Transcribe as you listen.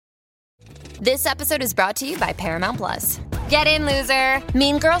This episode is brought to you by Paramount Plus. Get in, loser!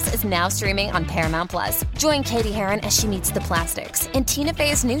 Mean Girls is now streaming on Paramount Plus. Join Katie Heron as she meets the plastics in Tina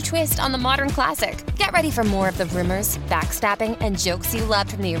Fey's new twist on the modern classic. Get ready for more of the rumors, backstabbing, and jokes you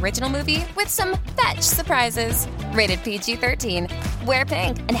loved from the original movie with some fetch surprises. Rated PG-13. Wear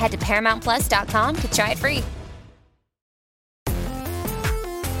pink and head to ParamountPlus.com to try it free.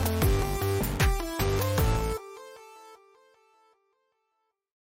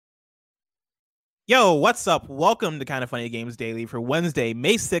 Yo, what's up? Welcome to Kind of Funny Games Daily for Wednesday,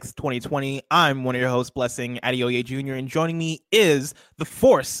 May 6th, 2020. I'm one of your hosts, Blessing Adeoye Jr., and joining me is the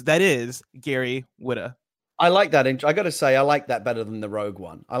force that is Gary Whitta. I like that intro. I got to say, I like that better than the Rogue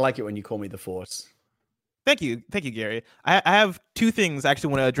one. I like it when you call me the force. Thank you, Gary. I have two things I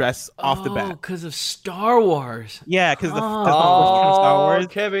actually want to address off the bat. Oh, because of Star Wars. Yeah, because the force of Star Wars.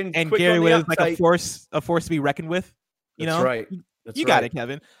 Kevin, and Gary Whitta is like a force to be reckoned with. You That's know? Right. You got it,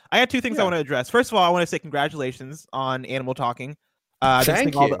 Kevin. I got two things I want to address. First of all, I want to say congratulations on Animal Talking. I've been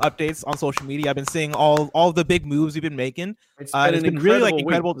seeing all the updates on social media. I've been seeing all the big moves you've been making. It's been really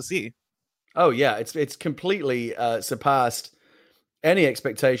incredible to see. Oh yeah, it's completely surpassed any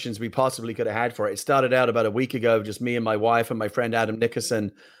expectations we possibly could have had for it. It started out about a week ago, just me and my wife and my friend Adam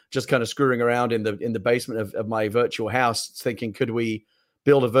Nickerson, just kind of screwing around in the basement of my virtual house, thinking, could we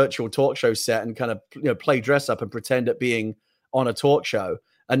build a virtual talk show set and kind of play dress up and pretend at being on a talk show.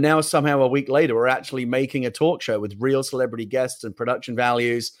 And now somehow a week later, we're actually making a talk show with real celebrity guests and production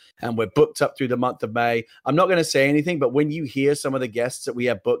values. And we're booked up through the month of May. I'm not going to say anything, but when you hear some of the guests that we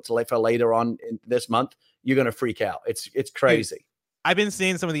have booked for later on in this month, you're going to freak out. It's crazy. I've been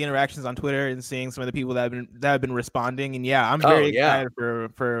seeing some of the interactions on Twitter and seeing some of the people that have been responding. And yeah, I'm very excited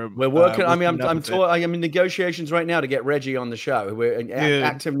for we're working. I'm in negotiations right now to get Reggie on the show. We're in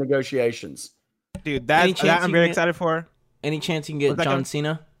active negotiations. Dude, that I'm very excited for. Any chance you can get John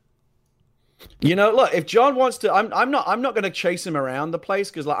Cena? Look, if John wants to, I'm not going to chase him around the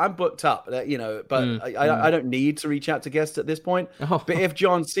place because I'm booked up. But I don't need to reach out to guests at this point. Oh. But if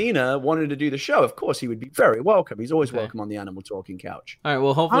John Cena wanted to do the show, of course he would be very welcome. He's always welcome on the Animal Talking couch. All right.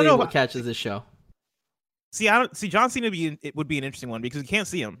 Well, hopefully he catches this show. See, John Cena would be an interesting one because you can't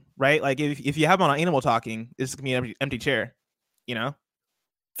see him, right? Like if you have him on Animal Talking, it's gonna be an empty chair, you know?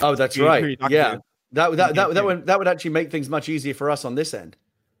 Oh, that's right. Yeah. That would actually make things much easier for us on this end.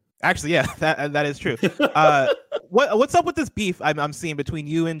 Actually, yeah, that is true. What's up with this beef I'm seeing between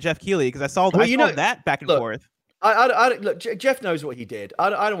you and Jeff Keighley? Because I saw that back and forth. Look, Jeff knows what he did. I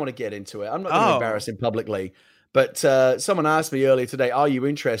don't want to get into it. I'm not going to embarrass him publicly. But someone asked me earlier today, "Are you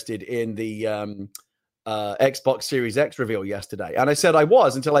interested in the Xbox Series X reveal yesterday?" And I said I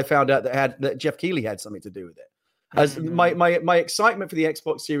was until I found out that Jeff Keighley had something to do with it. As my excitement for the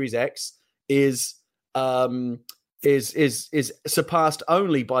Xbox Series X is surpassed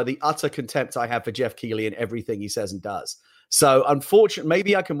only by the utter contempt I have for Jeff Keighley and everything he says and does. So unfortunately,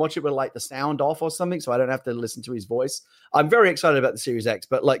 maybe I can watch it with like the sound off or something, so I don't have to listen to his voice. I'm very excited about the Series X,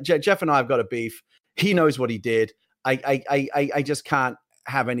 but like Jeff and I have got a beef. He knows what he did. I just can't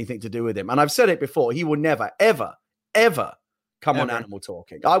have anything to do with him. And I've said it before. He will never, ever, ever come on Animal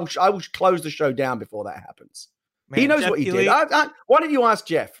Talking. I will close the show down before that happens. Man, he knows Jeff what he Keighley did. Why don't you ask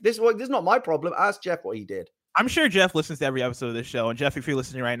Jeff? This is not my problem. Ask Jeff what he did. I'm sure Jeff listens to every episode of this show. And Jeff, if you're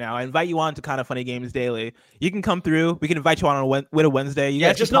listening right now, I invite you on to Kind of Funny Games Daily. You can come through. We can invite you on a Wednesday.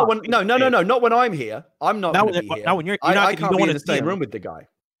 You just not when. No, not when I'm here. I'm not going to be here. Not when you're not. I can't be in the same room with the guy.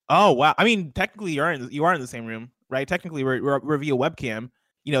 Oh wow! I mean, technically, you are in the same room, right? Technically, we're via webcam.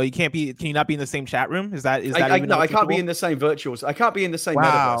 You can't be. Can you not be in the same chat room? Is that? No, I can't be in the same virtuals. I can't be in the same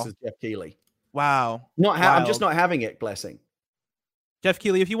metaverse as Jeff Keighley. Wow. I'm just not having it, Blessing. Jeff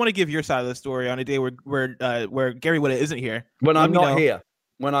Keighley, if you want to give your side of the story on a day where Gary Whitta isn't here. When I'm not here.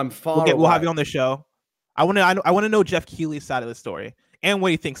 When I'm far away. We'll have you on the show. I want to know Jeff Keighley's side of the story and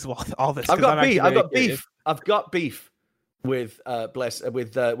what he thinks of all this. I've got beef with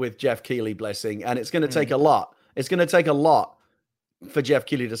Jeff Keighley, Blessing, and it's going to take a lot. It's going to take a lot for Jeff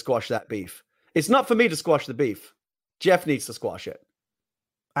Keighley to squash that beef. It's not for me to squash the beef. Jeff needs to squash it.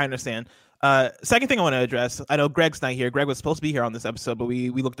 I understand. Second thing I want to address, I know Greg's not here. Greg was supposed to be here on this episode, but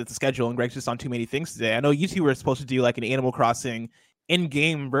we looked at the schedule and Greg's just on too many things today. I know you two were supposed to do like an Animal Crossing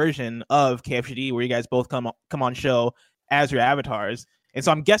in-game version of KFGD where you guys both come on show as your avatars. And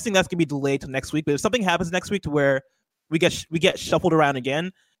so I'm guessing that's going to be delayed till next week. But if something happens next week to where we get shuffled around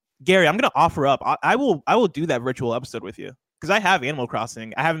again, Gary, I'm going to offer up. I will do that virtual episode with you because I have Animal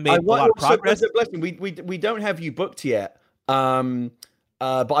Crossing. I haven't made a lot of progress. We don't have you booked yet.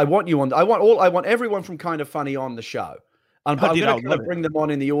 But I want you on. I want everyone from Kind of Funny on the show. And I'm going to bring them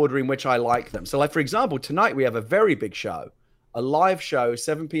on in the order in which I like them. So, like for example, tonight we have a very big show a live show,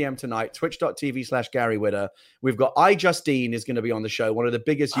 7 p.m. tonight, twitch.tv/Gary Whitta. We've got iJustine is going to be on the show, one of the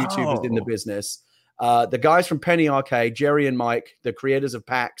biggest YouTubers in the business. The guys from Penny Arcade, Jerry and Mike, the creators of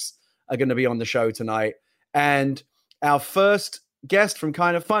PAX, are going to be on the show tonight. And our first guest from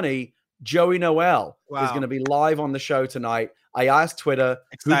Kind of Funny, Joey Noel, is going to be live on the show tonight. I asked Twitter,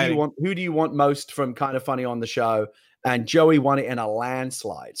 who do you want most from Kind of Funny on the show? And Joey won it in a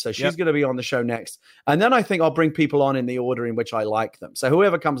landslide. So she's going to be on the show next. And then I think I'll bring people on in the order in which I like them. So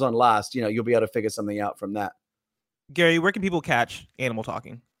whoever comes on last, you'll be able to figure something out from that. Gary, where can people catch Animal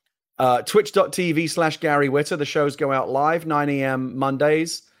Talking? Twitch.tv/Gary Whitta. The shows go out live, 9 a.m.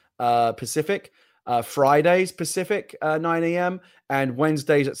 Mondays, Pacific. Fridays Pacific, 9 a.m. and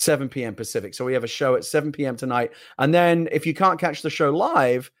Wednesdays at 7 p.m. Pacific. So we have a show at 7 p.m. tonight. And then if you can't catch the show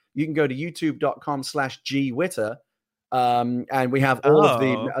live, you can go to youtube.com/GWhitta. And we have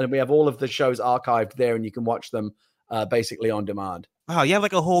all of the shows archived there, and you can watch them basically on demand. Wow, you have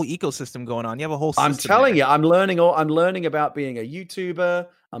like a whole ecosystem going on. You have a whole system. I'm telling you, I'm learning about being a YouTuber.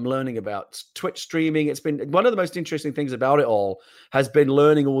 I'm learning about Twitch streaming. It's been one of the most interesting things about it all has been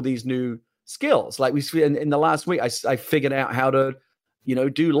learning all these new skills. Like in the last week, I figured out how to,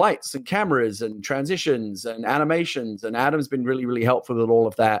 do lights and cameras and transitions and animations. And Adam's been really, really helpful with all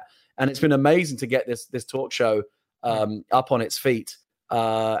of that. And it's been amazing to get this talk show up on its feet.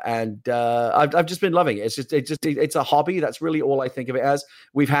 And I've just been loving it. It's a hobby. That's really all I think of it as.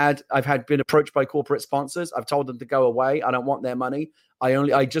 I've been approached by corporate sponsors. I've told them to go away. I don't want their money.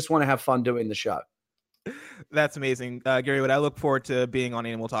 I just want to have fun doing the show. That's amazing, Gary. I look forward to being on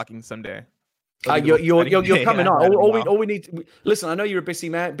Animal Talking someday. You're coming on. All we need to listen. I know you're a busy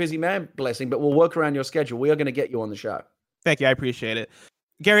man, Blessing, but we'll work around your schedule. We are going to get you on the show. Thank you. I appreciate it.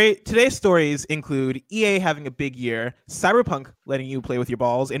 Gary, today's stories include EA having a big year, Cyberpunk letting you play with your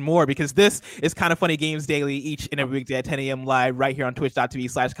balls, and more, because this is Kind of Funny Games Daily each and every weekday at 10 a.m. live right here on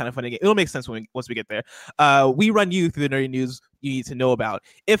twitch.tv/kindoffunnygames. It'll make sense once we get there. We run you through the nerdy news you need to know about.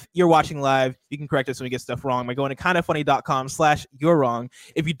 If you're watching live, you can correct us when we get stuff wrong by going to kindoffunny.com/you're wrong.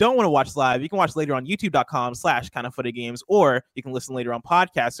 If you don't want to watch live, you can watch later on youtube.com/kindoffunnygames, or you can listen later on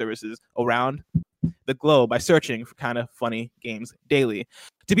podcast services around the globe by searching for Kind of Funny Games Daily.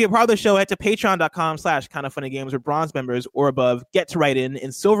 To be a part of the show, head to patreon.com/kindoffunnygames, where bronze members or above get to write in,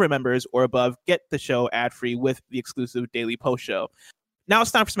 and silver members or above get the show ad-free with the exclusive daily post show. Now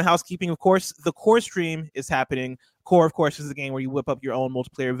it's time for some housekeeping. Of course, the Core stream is happening. Core, of course, is the game where you whip up your own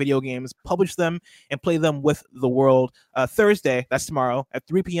multiplayer video games, publish them, and play them with the world. Thursday, that's tomorrow, at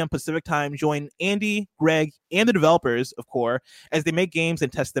 3 p.m. Pacific time, join Andy, Greg, and the developers of Core as they make games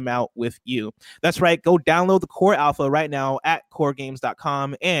and test them out with you. That's right. Go download the Core Alpha right now at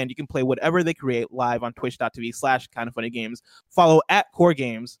coregames.com, and you can play whatever they create live on twitch.tv/kindoffunnygames. Follow at Core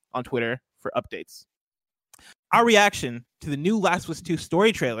Games on Twitter for updates. Our reaction to the new Last of Us 2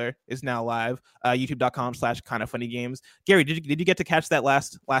 story trailer is now live, youtube.com/kindoffunnygames. Gary, did you get to catch that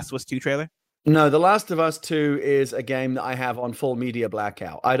last of Us 2 trailer? No, The Last of Us 2 is a game that I have on full media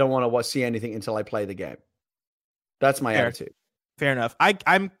blackout. I don't want to see anything until I play the game. That's my attitude. Fair enough.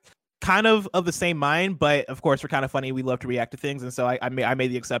 I'm kind of the same mind, but of course, we're Kind of Funny. We love to react to things, and so I made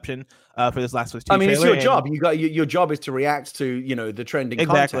the exception for this Last of Us 2 trailer. It's your job. Your job is to react to the trending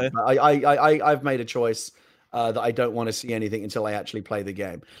content. I've made a choice that I don't want to see anything until I actually play the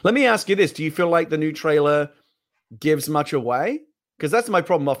game. Let me ask you this. Do you feel like the new trailer gives much away? Because that's my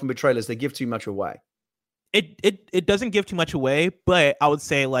problem often with trailers. They give too much away. It doesn't give too much away, but I would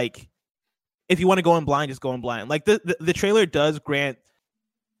say, like, if you want to go in blind, just go in blind. Like, the trailer does grant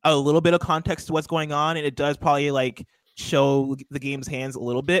a little bit of context to what's going on, and it does probably, like, show the game's hands a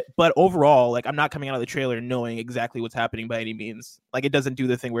little bit, but overall, like, I'm not coming out of the trailer knowing exactly what's happening by any means. Like, it doesn't do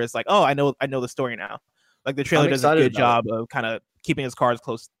the thing where it's like, oh, I know the story now. Like, the trailer does a good job of kind of keeping his cards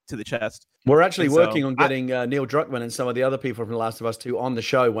close to the chest. We're actually working on getting Neil Druckmann and some of the other people from The Last of Us 2 on the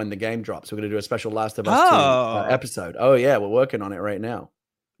show when the game drops. We're going to do a special Last of Us 2 episode. Oh, yeah, we're working on it right now.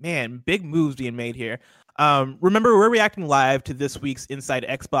 Man, big moves being made here. Remember, we're reacting live to this week's Inside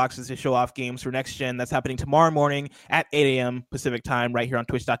Xboxes to show off games for next gen. That's happening tomorrow morning at 8 a.m. Pacific time, right here on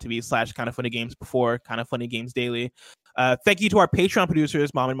twitch.tv/kindoffunnygames before Kind of Funny Games Daily. Thank you to our Patreon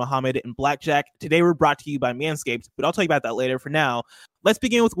producers, Mohammed Mohammed and Blackjack. Today we're brought to you by Manscaped, but I'll tell you about that later. For now, let's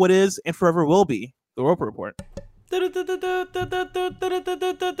begin with what is and forever will be the Roper Report. It's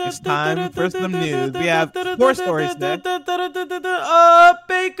time for some news. We have 4 stories today.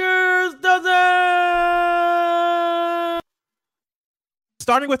 Baker's dozen.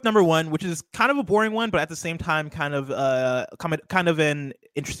 Starting with number 1, which is kind of a boring one, but at the same time, kind of an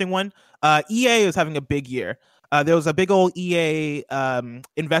interesting one. EA is having a big year. There was a big old EA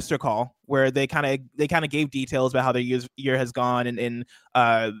investor call where they kind of gave details about how their year has gone, and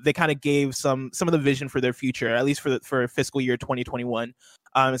they kind of gave some of the vision for their future, at least for fiscal year 2021.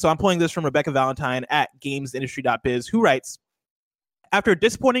 So I'm pulling this from Rebecca Valentine at gamesindustry.biz, who writes, after a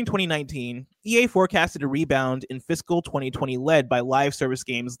disappointing 2019, EA forecasted a rebound in fiscal 2020 led by live service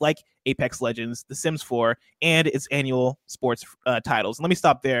games like Apex Legends, The Sims 4, and its annual sports titles. And let me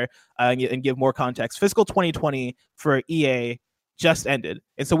stop there and give more context. Fiscal 2020 for EA just ended.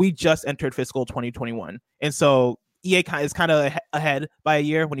 And so we just entered fiscal 2021. And so EA is kind of ahead by a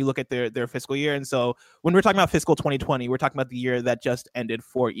year when you look at their fiscal year. And so when we're talking about fiscal 2020, we're talking about the year that just ended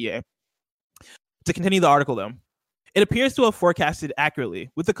for EA. To continue the article, though, it appears to have forecasted accurately,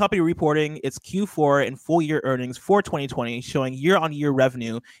 with the company reporting its Q4 and full-year earnings for 2020 showing year-on-year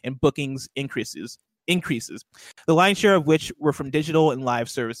revenue and bookings increases, the lion's share of which were from digital and live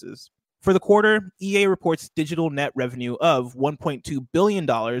services. For the quarter, EA reports digital net revenue of $1.2 billion.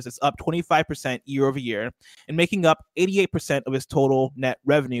 It's up 25% year over year, and making up 88% of its total net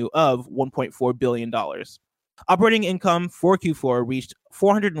revenue of $1.4 billion. Operating income for Q4 reached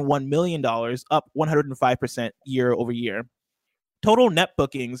 $401 million, up 105% year over year. Total net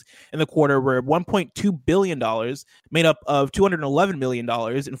bookings in the quarter were $1.2 billion, made up of $211 million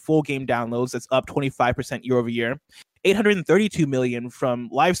in full game downloads, that's up 25% year over year, $832 million from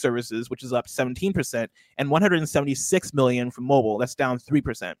live services, which is up 17%, and $176 million from mobile, that's down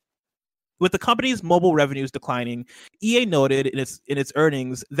 3%. With the company's mobile revenues declining, EA noted in its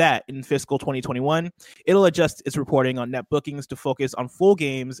earnings that in fiscal 2021, it'll adjust its reporting on net bookings to focus on full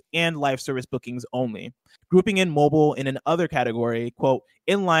games and live service bookings only, grouping in mobile in an other category, quote,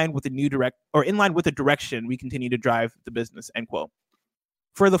 in line with the direction we continue to drive the business, end quote.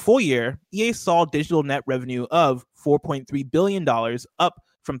 For the full year, EA saw digital net revenue of $4.3 billion, up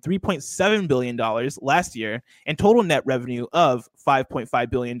from $3.7 billion last year, and total net revenue of $5.5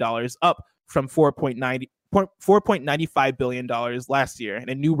 billion, up from $4.95 billion last year, and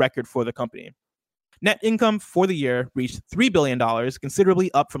a new record for the company. Net income for the year reached $3 billion,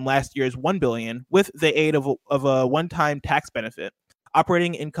 considerably up from last year's $1 billion, with the aid of a one-time tax benefit.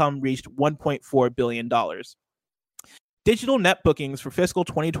 Operating income reached $1.4 billion. Digital net bookings for fiscal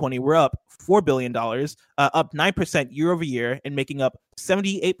 2020 were up $4 billion, up 9% year over year, and making up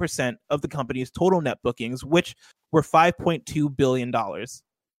 78% of the company's total net bookings, which were $5.2 billion.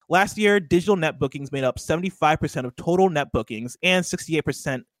 Last year, digital net bookings made up 75% of total net bookings and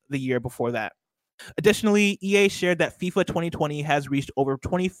 68% the year before that. Additionally, EA shared that FIFA 2020 has reached over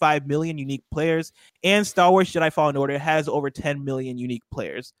 25 million unique players, and Star Wars Jedi Fallen Order has over 10 million unique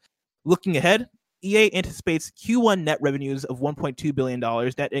players. Looking ahead, EA anticipates Q1 net revenues of $1.2 billion,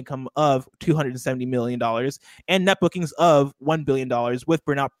 net income of $270 million, and net bookings of $1 billion, with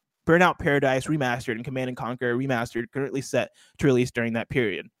Burnout Paradise Remastered and Command & Conquer Remastered currently set to release during that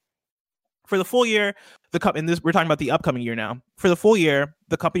period. For the full year, we're talking about the upcoming year now. For the full year,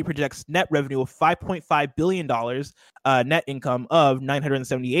 the company projects net revenue of $5.5 billion, net income of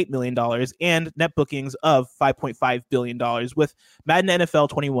 $978 million, and net bookings of $5.5 billion, with Madden NFL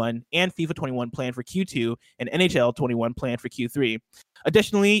 21 and FIFA 21 planned for Q2 and NHL 21 planned for Q3.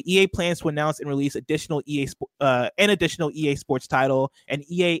 Additionally, EA plans to announce and release an additional EA Sports title, an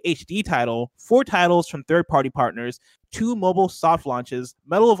EA HD title, 4 titles from third-party partners, 2 mobile soft launches,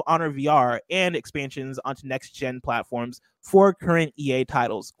 Medal of Honor VR, and expansions onto next-gen platforms for current EA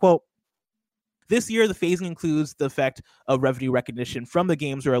titles. Quote, this year, the phasing includes the effect of revenue recognition from the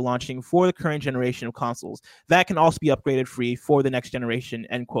games we are launching for the current generation of consoles. That can also be upgraded free for the next generation,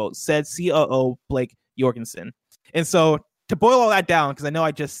 end quote, said COO Blake Jorgensen. And so to boil all that down, because I know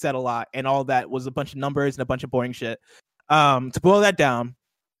I just said a lot, and all that was a bunch of numbers and a bunch of boring shit. To boil that down,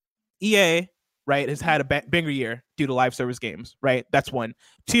 EA, right, has had a banger year due to live service games, right? That's one.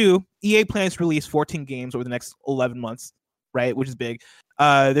 2, EA plans to release 14 games over the next 11 months, right, which is big.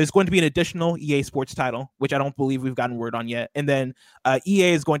 There's going to be an additional EA Sports title, which I don't believe we've gotten word on yet. And then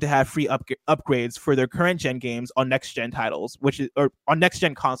EA is going to have free upgrades for their current gen games on next gen titles, or on next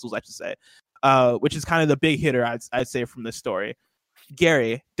gen consoles, I should say, which is kind of the big hitter, I'd say, from this story.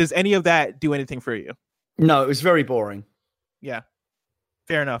 Gary, does any of that do anything for you? No, it was very boring. Yeah,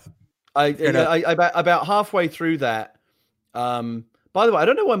 fair enough. About halfway through that. By the way, I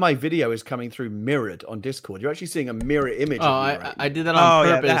don't know why my video is coming through mirrored on Discord. You're actually seeing a mirror image. I did that on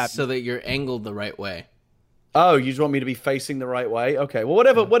purpose so that you're angled the right way. Oh, you just want me to be facing the right way? Okay. Well,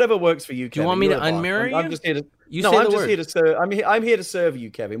 whatever works for you, Kevin. Do you want me to unmirror you? I'm just here to. Here to serve. I'm here to serve you,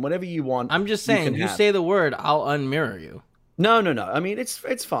 Kevin. Whatever you want. I'm just saying. You say the word, I'll unmirror you. No. I mean,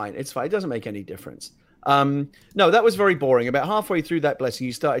 it's fine. It's fine. It doesn't make any difference. No, that was very boring. About halfway through that blessing,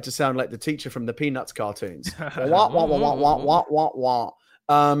 you started to sound like the teacher from the Peanuts cartoons. Wah, wah, wah, wah, wah, wah, wah,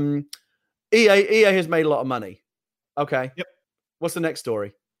 wah. EA has made a lot of money. Okay. Yep. What's the next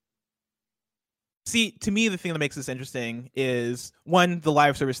story? See, to me, the thing that makes this interesting is, one, the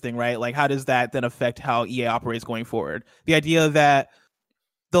live service thing, right? Like, how does that then affect how EA operates going forward? The idea that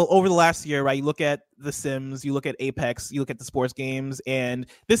over the last year, right, you look at The Sims, you look at Apex, you look at the sports games, and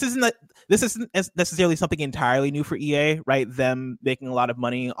this isn't necessarily something entirely new for EA, right? Them making a lot of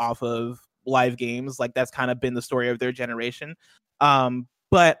money off of live games, like that's kind of been the story of their generation.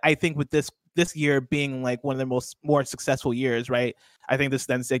 But I think with this year being like one of the more successful years, right? I think this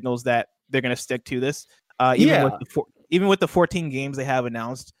then signals that they're going to stick to this. Even with the 14 games they have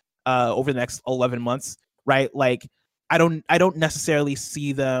announced over the next 11 months, right? Like, I don't necessarily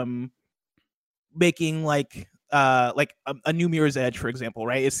see them making like a new Mirror's Edge, for example,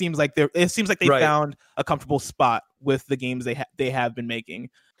 right? It seems like they found a comfortable spot with the games they have been making.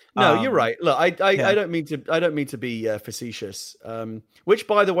 No, you're right. Look, I don't mean to be facetious. Which,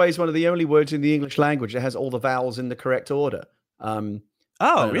 by the way, is one of the only words in the English language that has all the vowels in the correct order. Really?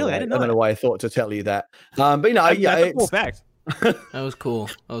 I didn't know. I don't know why I thought to tell you that. But you know, that's a cool fact. That was cool.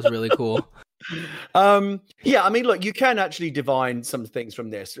 That was really cool. I mean, look, you can actually divine some things from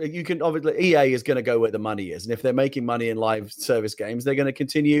this. You can obviously, EA is going to go where the money is, and if they're making money in live service games, they're going to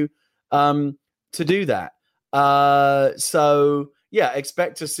continue to do that. So yeah,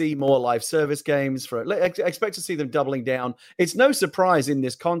 expect to see more live service games. Expect to see them doubling down. It's no surprise in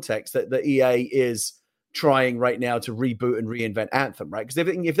this context that the EA is trying right now to reboot and reinvent Anthem, right? Because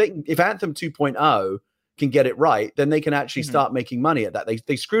if Anthem 2.0 can get it right, then they can actually start making money at that.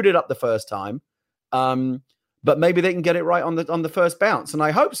 They screwed it up the first time, but maybe they can get it right on the first bounce, and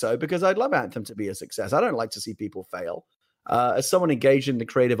I hope so, because I'd love Anthem to be a success. I don't like to see people fail. As someone engaged in the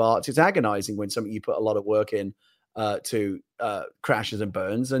creative arts, it's agonizing when something you put a lot of work in to crashes and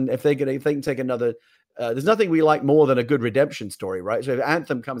burns. And if they can take another, there's nothing we like more than a good redemption story, right? So if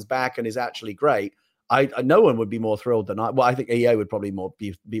Anthem comes back and is actually great, no one would be more thrilled than I. Well, I think EA would probably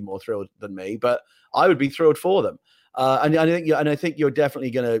be more thrilled than me, but I would be thrilled for them. And I think you're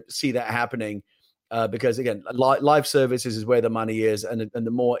definitely going to see that happening because again, live services is where the money is, and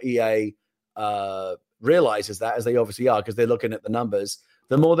the more EA realizes that, as they obviously are, because they're looking at the numbers,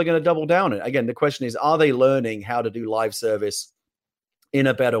 the more they're going to double down it. Again, the question is, are they learning how to do live service in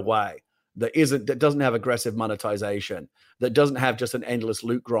a better way that doesn't have aggressive monetization, that doesn't have just an endless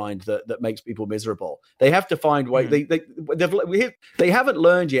loot grind that makes people miserable? They have to find way. They haven't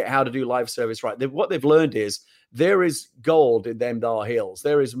learned yet how to do live service right. What they've learned is there is gold in them dar hills.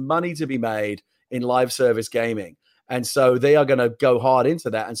 There is money to be made in live service gaming, and so they are going to go hard into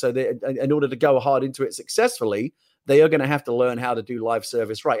that. And so in order to go hard into it successfully, they are going to have to learn how to do live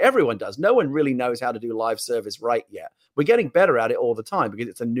service right. Everyone does. No one really knows how to do live service right yet. We're getting better at it all the time because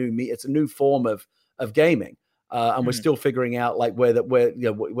it's a new form of gaming, and we're still figuring out like what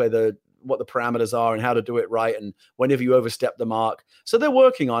the parameters are and how to do it right, and whenever you overstep the mark. So they're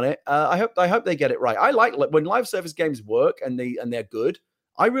working on it. I hope they get it right. I like when live service games work and they're good.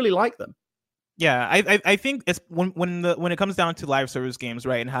 I really like them. Yeah, I think it's when it comes down to live service games,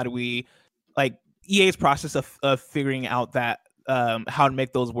 right? And how do we like EA's process of figuring out that how to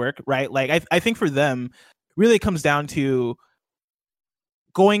make those work, right? Like I think for them, really it comes down to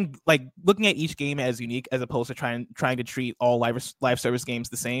looking at each game as unique, as opposed to trying to treat all live service games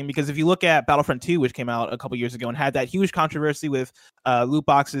the same. Because if you look at Battlefront 2, which came out a couple years ago and had that huge controversy with loot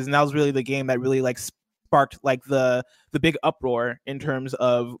boxes, and that was really the game that really like sparked like the big uproar in terms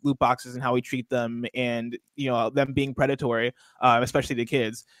of loot boxes and how we treat them, and them being predatory, especially to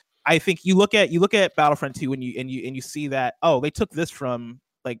kids. I think you look at Battlefront 2 and you see that, oh, they took this from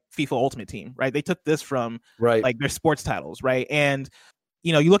like FIFA Ultimate Team, right? They took this from like their sports titles, right? And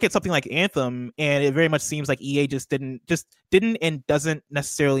you look at something like Anthem, and it very much seems like EA just didn't and doesn't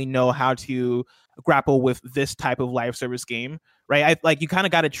necessarily know how to grapple with this type of live service game, right? You kind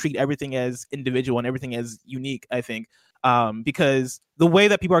of got to treat everything as individual and everything as unique, I think, because the way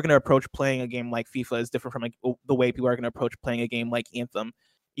that people are going to approach playing a game like FIFA is different from like the way people are going to approach playing a game like Anthem.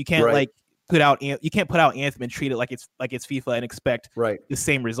 You can't put out Anthem and treat it like it's FIFA and expect the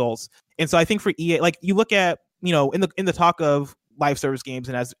same results. And so I think for EA, like you look at in the talk of live service games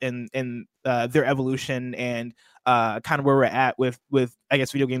and as in their evolution and kind of where we're at with I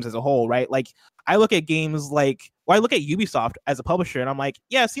guess video games as a whole, right? Like I look at games I look at Ubisoft as a publisher, and I'm like,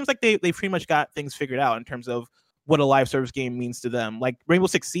 yeah, it seems like they pretty much got things figured out in terms of what a live service game means to them. Like Rainbow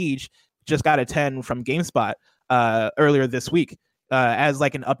Six Siege just got a 10 from GameSpot earlier this week. as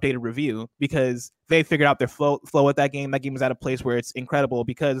like an updated review, because they figured out their flow with that game. That game is at a place where it's incredible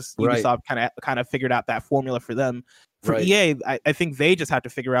because Ubisoft kind of figured out that formula for them. For EA, I think they just have to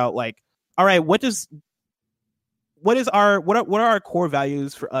figure out like, all right, what are our core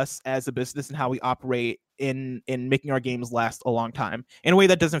values for us as a business and how we operate in making our games last a long time in a way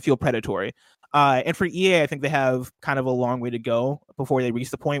that doesn't feel predatory. And for EA, I think they have kind of a long way to go before they reach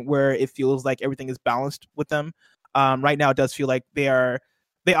the point where it feels like everything is balanced with them. Right now, it does feel like they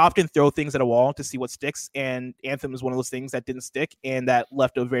often throw things at a wall to see what sticks, and Anthem is one of those things that didn't stick and that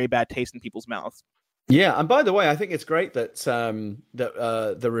left a very bad taste in people's mouths. Yeah, and by the way, I think it's great that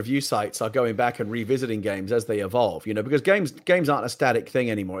the review sites are going back and revisiting games as they evolve. Because games aren't a static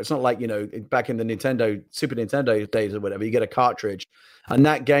thing anymore. It's not like back in the Super Nintendo days or whatever. You get a cartridge, and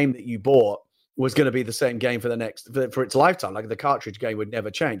that game that you bought was going to be the same game for its lifetime. Like the cartridge game would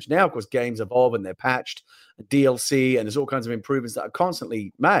never change. Now, of course, games evolve and they're patched, DLC, and there's all kinds of improvements that are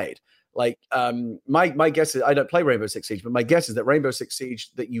constantly made. Like my guess is, I don't play Rainbow Six Siege, but my guess is that Rainbow Six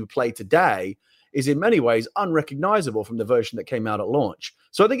Siege that you play today is in many ways unrecognizable from the version that came out at launch.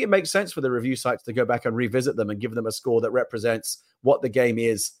 So I think it makes sense for the review sites to go back and revisit them and give them a score that represents what the game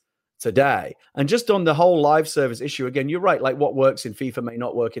is today. And just on the whole live service issue, again, you're right, like what works in FIFA may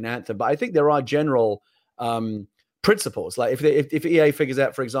not work in Anthem, but I think there are general principles. Like if EA figures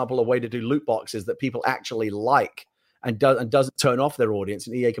out, for example, a way to do loot boxes that people actually like and doesn't turn off their audience,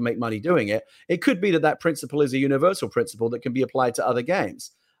 and EA can make money doing it, it could be that principle is a universal principle that can be applied to other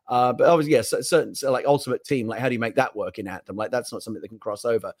games. But obviously, yes, certain like Ultimate Team, like how do you make that work in Anthem? Like that's not something that can cross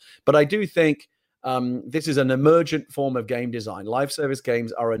over. But I do think this is an emergent form of game design. Live service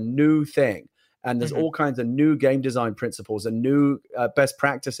games are a new thing, and there's all kinds of new game design principles and new best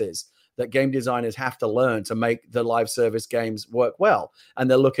practices that game designers have to learn to make the live service games work well. And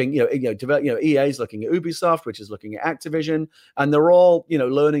they're looking, EA is looking at Ubisoft, which is looking at Activision, and they're all,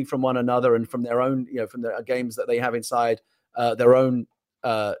 learning from one another and from their own, from the games that they have inside their own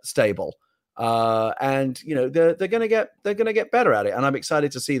stable. And they're going to get better at it. And I'm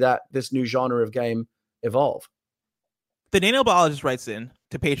excited to see this new genre of game evolve. The nanobiologist writes in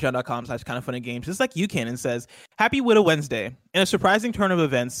to patreon.com/kindoffunnygames, just like you can, and says, "Happy Widow Wednesday. In a surprising turn of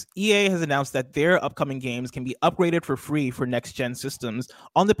events, EA has announced that their upcoming games can be upgraded for free for next-gen systems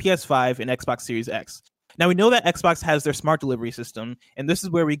on the PS5 and Xbox Series X. Now, we know that Xbox has their smart delivery system, and this is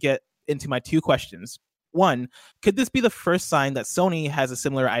where we get into my two questions. One, could this be the first sign that Sony has a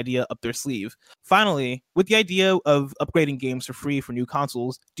similar idea up their sleeve? Finally, with the idea of upgrading games for free for new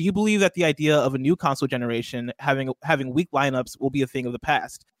consoles, do you believe that the idea of a new console generation having weak lineups will be a thing of the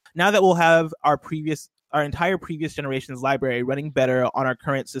past? Now that we'll have our entire previous generation's library running better on our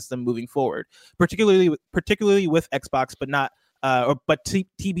current system moving forward, particularly with Xbox, but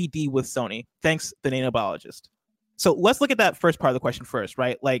TBD with Sony. Thanks, the nanobiologist." So let's look at that first part of the question first,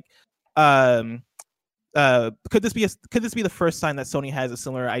 right? Like, could this be the first sign that Sony has a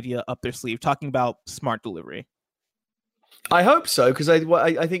similar idea up their sleeve, talking about smart delivery? I hope so, because I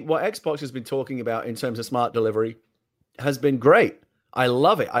think what Xbox has been talking about in terms of smart delivery has been great. I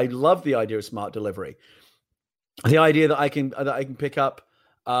love it. I love the idea of smart delivery. The idea that I can pick up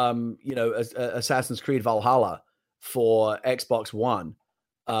Assassin's Creed Valhalla for Xbox One,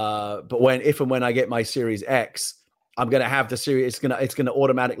 but if and when I get my Series X, I'm going to have the series. It's going to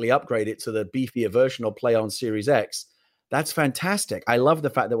automatically upgrade it to the beefier version or play on Series X. That's fantastic. I love the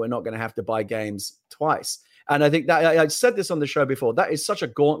fact that we're not going to have to buy games twice. And I think that I said this on the show before. That is such a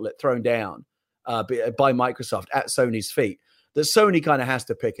gauntlet thrown down by Microsoft at Sony's feet that Sony kind of has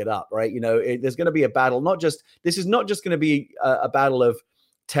to pick it up, right? There's going to be a battle. This is not just going to be a battle of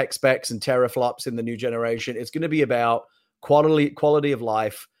tech specs and teraflops in the new generation. It's going to be about quality of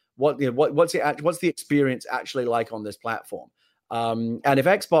life. What's the experience actually like on this platform? And if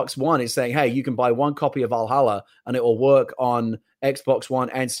Xbox One is saying, hey, you can buy one copy of Valhalla and it will work on Xbox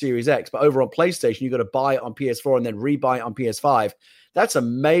One and Series X, but over on PlayStation, you've got to buy it on PS4 and then rebuy it on PS5. That's a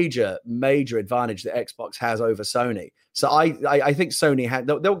major, major advantage that Xbox has over Sony. So I think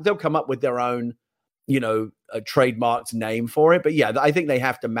Sony they'll come up with their own, a trademarked name for it. But yeah, I think they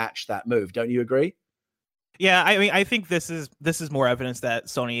have to match that move. Don't you agree? Yeah, I mean, I think this is more evidence that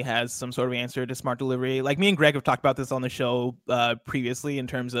Sony has some sort of answer to smart delivery. Like me and Greg have talked about this on the show previously in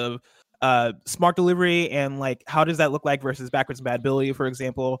terms of smart delivery and like how does that look like versus backwards compatibility, for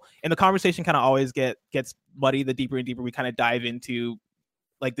example. And the conversation kind of always gets muddy the deeper and deeper we kind of dive into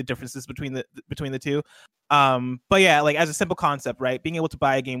like the differences between the two. But yeah, like as a simple concept, right? Being able to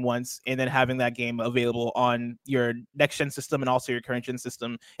buy a game once and then having that game available on your next gen system and also your current gen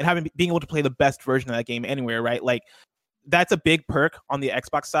system, and being able to play the best version of that game anywhere, right? Like that's a big perk on the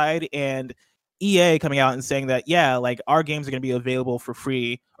Xbox side. And EA coming out and saying that, yeah, like our games are going to be available for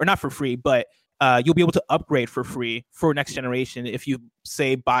free, or not for free, but you'll be able to upgrade for free for next generation if you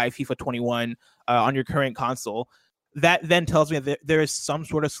say buy FIFA 21 on your current console. That then tells me that there is some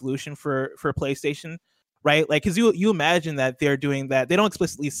sort of solution for PlayStation, right? Like, because you imagine that they're doing that. They don't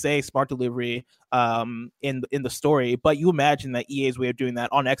explicitly say smart delivery in the story, but you imagine that EA's way of doing that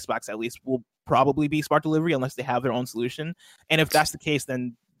on Xbox at least will probably be smart delivery unless they have their own solution. And if that's the case,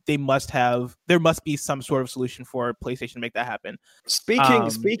 then there must be some sort of solution for PlayStation to make that happen.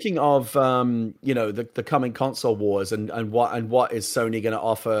 Speaking of the coming console wars and what is Sony going to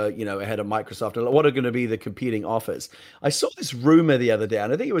offer, ahead of Microsoft, and what are going to be the competing offers. I saw this rumor the other day,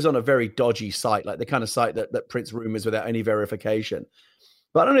 and I think it was on a very dodgy site, like the kind of site that prints rumors without any verification.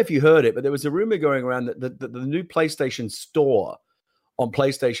 But I don't know if you heard it, but there was a rumor going around that the new PlayStation Store on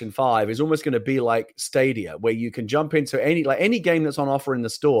PlayStation 5 is almost going to be like Stadia, where you can jump into any game that's on offer in the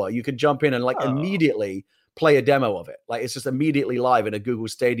store. You can jump in and immediately play a demo of it. Like, it's just immediately live in a Google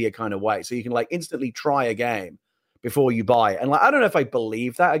Stadia kind of way. So you can instantly try a game before you buy it. And I don't know if I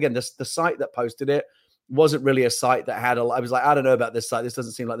believe that. Again, the site that posted it wasn't really a site that had I was like, I don't know about this site. This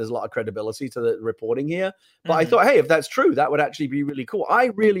doesn't seem like there's a lot of credibility to the reporting here. But I thought, hey, if that's true, that would actually be really cool. I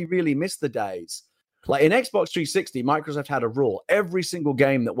really, really miss the days. Like in Xbox 360, Microsoft had a rule: every single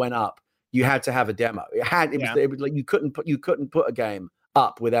game that went up, you had to have a demo. It was like you couldn't put a game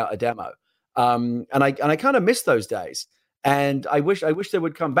up without a demo. And I kind of miss those days. And I wish they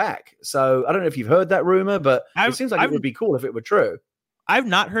would come back. So I don't know if you've heard that rumor, but it seems like it would be cool if it were true. I've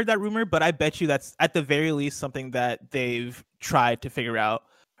not heard that rumor, but I bet you that's at the very least something that they've tried to figure out.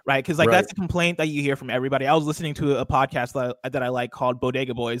 Right, because that's a complaint that you hear from everybody. I was listening to a podcast that I like called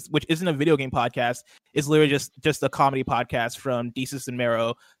Bodega Boys, which isn't a video game podcast. It's literally just a comedy podcast from Desus and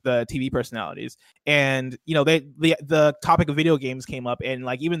Mero, the TV personalities. And the topic of video games came up, and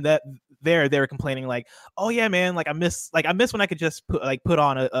even that they were complaining oh yeah, man, I miss when I could just put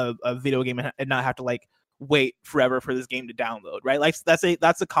on a video game and not have to wait forever for this game to download, right?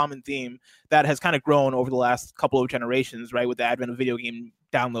 That's a common theme that has kind of grown over the last couple of generations, right? With the advent of video game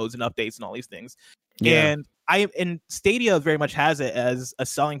downloads and updates and all these things. Yeah. And Stadia very much has it as a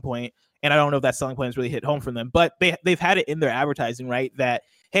selling point. And I don't know if that selling point has really hit home for them, but they've had it in their advertising, right? That,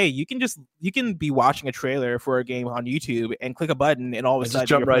 hey, you can be watching a trailer for a game on YouTube and click a button and all of a sudden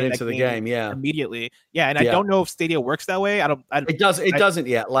jump right into the game, immediately. Yeah, and I don't know if Stadia works that way. It doesn't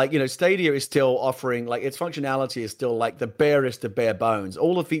yet. Stadia is still offering its functionality is still the barest of bare bones.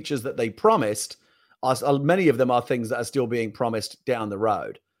 All the features that they promised, many of them are things that are still being promised down the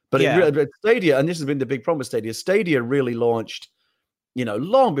road. But Stadia, and this has been the big problem with Stadia. Stadia really launched,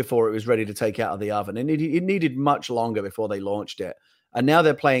 long before it was ready to take out of the oven, and it needed much longer before they launched it. And now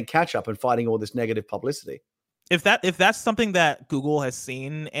they're playing catch up and fighting all this negative publicity. If that's something that Google has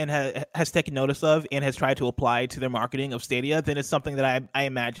seen and has taken notice of and has tried to apply to their marketing of Stadia, then it's something that I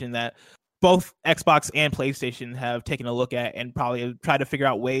imagine that both Xbox and PlayStation have taken a look at and probably try to figure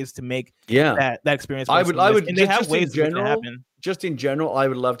out ways to make that experience. I would, and they have ways to happen. Just in general, I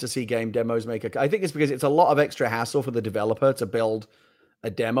would love to see game demos I think it's because it's a lot of extra hassle for the developer to build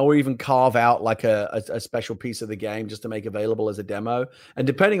a demo or even carve out a special piece of the game just to make available as a demo. And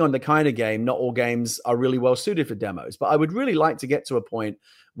depending on the kind of game, not all games are really well suited for demos. But I would really like to get to a point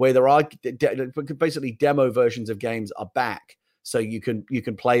where there are basically demo versions of games are back, so you can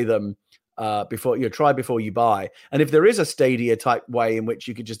play them before you buy. And if there is a Stadia type way in which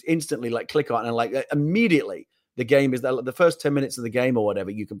you could just instantly click on and immediately the game is the first 10 minutes of the game or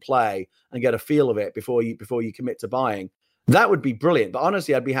whatever, you can play and get a feel of it before you commit to buying. That would be brilliant. But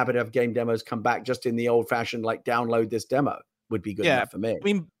honestly, I'd be happy to have game demos come back just in the old fashioned, download this demo would be good enough for me.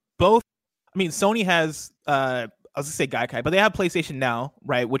 Sony has, I was going to say Gaikai, but they have PlayStation Now,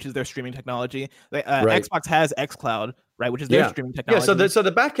 right? Which is their streaming technology. Xbox has xCloud, right? Which is their streaming technology. Yeah. So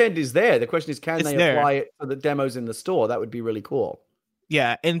the back end is there. The question is, can they apply it for the demos in the store? That would be really cool.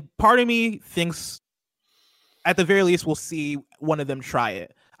 Yeah. And part of me thinks at the very least, we'll see one of them try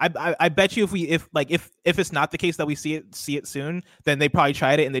it. I bet you if it's not the case that we see it soon, then they probably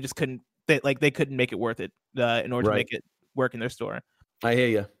tried it and they just couldn't. They couldn't make it worth it in order to make it work in their store. I hear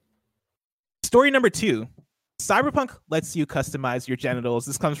you. Story number 2. Cyberpunk lets you customize your genitals.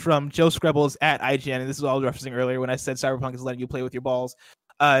 This comes from Joe Screbbles at IGN, and this is what I was referencing earlier when I said Cyberpunk is letting you play with your balls.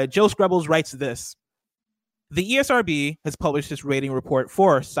 Joe Screbbles writes this. The ESRB has published its rating report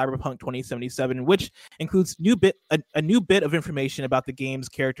for Cyberpunk 2077, which includes a new bit of information about the game's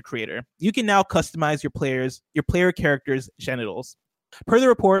character creator. You can now customize your player character's genitals. Per the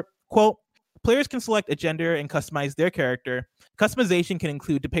report, quote, players can select a gender and customize their character. Customization can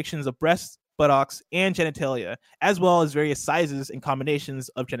include depictions of breasts, buttocks, and genitalia, as well as various sizes and combinations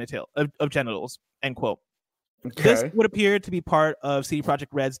of genitals, end quote. Okay. This would appear to be part of CD Projekt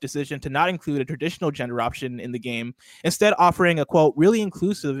Red's decision to not include a traditional gender option in the game, instead offering a, quote, really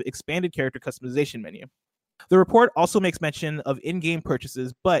inclusive expanded character customization menu. The report also makes mention of in-game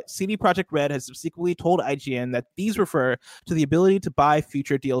purchases, but CD Projekt Red has subsequently told IGN that these refer to the ability to buy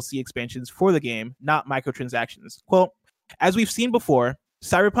future DLC expansions for the game, not microtransactions. Quote, as we've seen before,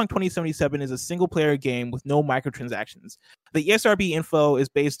 Cyberpunk 2077 is a single-player game with no microtransactions. The ESRB info is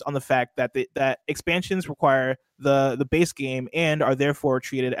based on the fact that that expansions require the base game and are therefore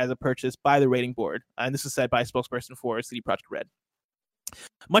treated as a purchase by the rating board. And this is said by a spokesperson for CD Projekt Red.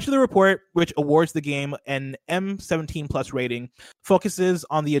 Much of the report, which awards the game an M17 plus rating, focuses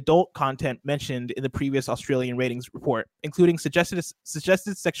on the adult content mentioned in the previous Australian ratings report, including suggested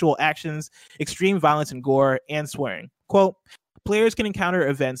sexual actions, extreme violence and gore, and swearing. Quote, players can encounter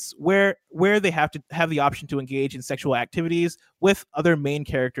events where they have to have the option to engage in sexual activities with other main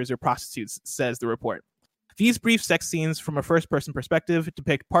characters or prostitutes, says the report. These brief sex scenes from a first-person perspective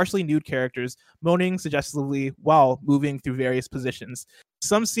depict partially nude characters moaning suggestively while moving through various positions.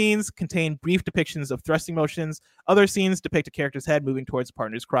 Some scenes contain brief depictions of thrusting motions. Other scenes depict a character's head moving towards a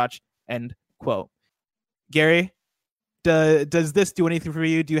partner's crotch, end quote. Gary, does this do anything for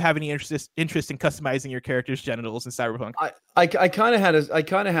you? Do you have any interest in customizing your character's genitals in Cyberpunk? I kind of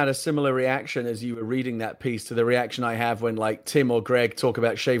had a similar reaction as you were reading that piece to the reaction I have when like Tim or Greg talk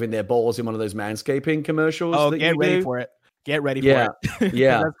about shaving their balls in one of those manscaping commercials. Oh, get ready for it. Get ready for it.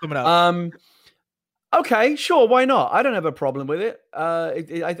 Yeah. That's coming up. Okay, sure, why not? I don't have a problem with it.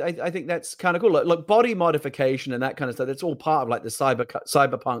 I think that's kind of cool. Look, body modification and that kind of stuff, that's all part of like the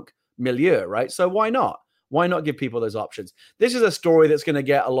cyberpunk milieu, right? So why not? Why not give people those options? This is a story that's going to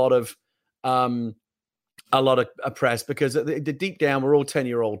get a lot of press because the deep down we're all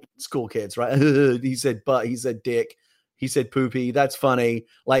 10-year-old school kids, right? He said butt, he said dick, he said poopy. That's funny.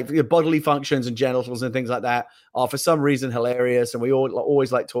 Like bodily functions and genitals and things like that are for some reason hilarious, and we all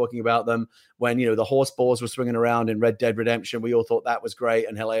always like talking about them. When the horse balls were swinging around in Red Dead Redemption, we all thought that was great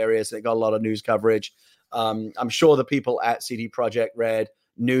and hilarious, and it got a lot of news coverage. I'm sure the people at CD Projekt Red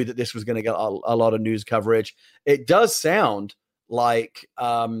knew that this was going to get a lot of news coverage. It does sound like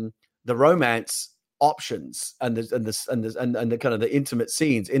the romance options and the kind of the intimate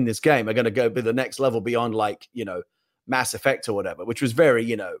scenes in this game are going to go to the next level beyond like Mass Effect or whatever, which was very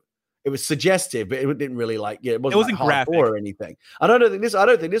it was suggestive, but it didn't really like it wasn't like graphic or anything. I don't think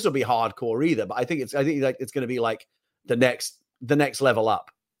this will be hardcore either, but I think it's going to be like the next level up.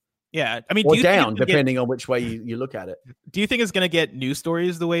 Yeah, I mean, or down, depending on which way you look at it. Do you think it's going to get news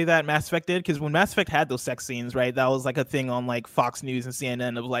stories the way that Mass Effect did? Because when Mass Effect had those sex scenes, right, that was like a thing on like Fox News and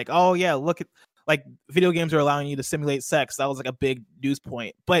CNN of like, oh yeah, look at like video games are allowing you to simulate sex. That was like a big news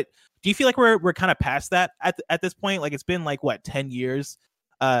point. But do you feel like we're kind of past that at this point? Like it's been like what 10 years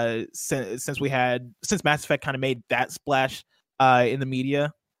since Mass Effect kind of made that splash in the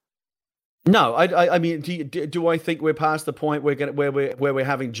media. No, I mean, do I think we're past the point where we're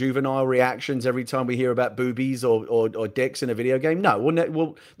having juvenile reactions every time we hear about boobies or dicks in a video game?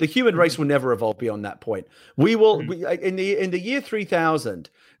 No, the human race will never evolve beyond that point. We will in the year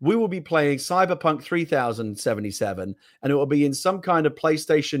 3000, we will be playing Cyberpunk 3077, and it will be in some kind of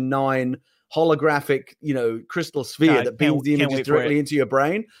PlayStation 9 holographic, crystal sphere that beams the images directly into your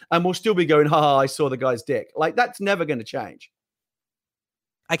brain, and we'll still be going, "Ha! I saw the guy's dick." Like that's never going to change.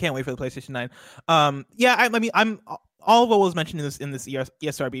 I can't wait for the PlayStation 9. Yeah, I mean, I'm all of what was mentioned in this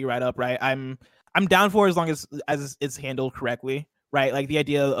ESRB write up, right? I'm down for as long as it's handled correctly, right? Like the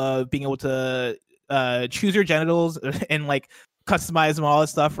idea of being able to choose your genitals and like customize them, all that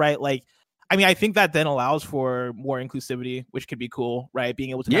stuff, right? Like, I mean, I think that then allows for more inclusivity, which could be cool, right?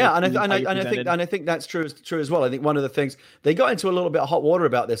 Being able to I think that's true as well. I think one of the things they got into a little bit of hot water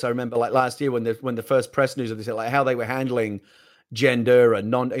about this. I remember like last year when the first press news of this, like how they were handling gender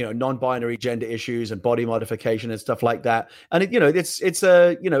and non-binary gender issues and body modification and stuff like that. And it's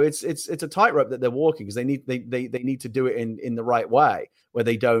a tightrope that they're walking because they need to do it in the right way where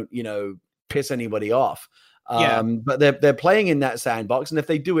they don't piss anybody off. But they're playing in that sandbox, and if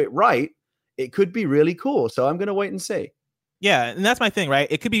they do it right, it could be really cool. So I'm going to wait and see. Yeah, and that's my thing, right?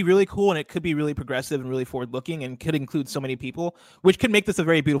 It could be really cool and it could be really progressive and really forward-looking and could include so many people, which could make this a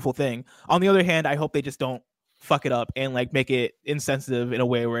very beautiful thing. On the other hand, I hope they just don't fuck it up and like make it insensitive in a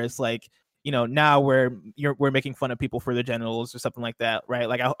way where it's like, now we're making fun of people for their genitals or something like that, right?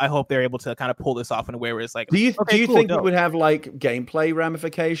 Like I hope they're able to kind of pull this off in a way where it's like, do you think it would have like gameplay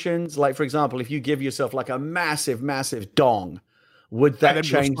ramifications? Like for example, if you give yourself like a massive dong, would that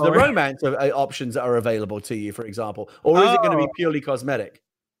change the romance of options that are available to you, for example, or is it going to be purely cosmetic?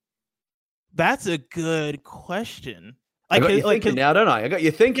 That's a good question. I got you thinking now, don't I? I got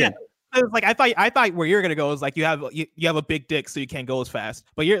you thinking. Yeah. Like I thought where you're gonna go is like you have a big dick, so you can't go as fast.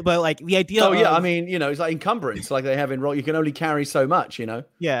 But like the idea. Oh yeah, I mean, it's like encumbrance, like they have in roll. You can only carry so much,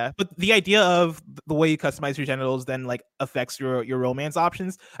 Yeah, but the idea of the way you customize your genitals then like affects your romance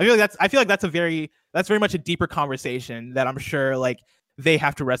options. I feel like that's very much a deeper conversation that I'm sure like they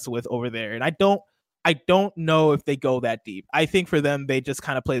have to wrestle with over there. And I don't know if they go that deep. I think for them they just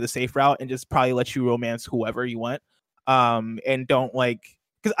kind of play the safe route and just probably let you romance whoever you want. And don't like.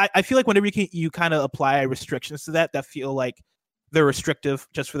 Because I feel like whenever you kind of apply restrictions to that feel like they're restrictive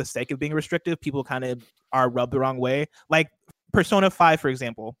just for the sake of being restrictive, people kind of are rubbed the wrong way. Like Persona 5, for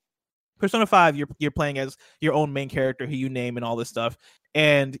example. Persona 5, you're playing as your own main character who you name and all this stuff.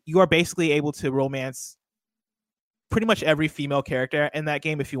 And you are basically able to romance pretty much every female character in that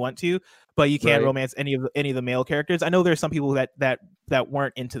game if you want to, but you can't romance any of the male characters. I know there's some people that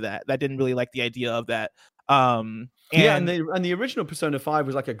weren't into that didn't really like the idea of that. And the original Persona 5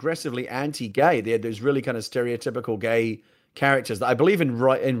 was like aggressively anti-gay. They had those really kind of stereotypical gay characters that I believe in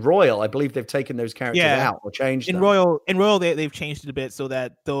Royal, I believe they've taken those characters out or changed them. In Royal they've changed it a bit so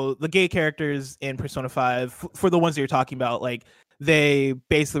that the gay characters in Persona 5 for the ones that you're talking about, like they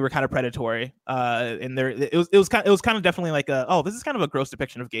basically were kind of predatory. And it was kind of definitely like this is kind of a gross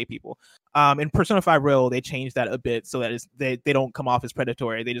depiction of gay people. In Persona 5 Royal they changed that a bit so that they don't come off as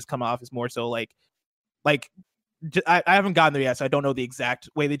predatory. They just come off as more so like I haven't gotten there yet, so I don't know the exact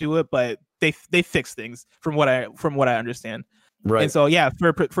way they do it, but they fix things from what I understand. Right. And so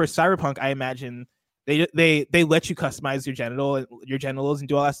for Cyberpunk, I imagine they let you customize your genitals and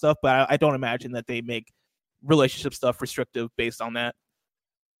do all that stuff, but I don't imagine that they make relationship stuff restrictive based on that.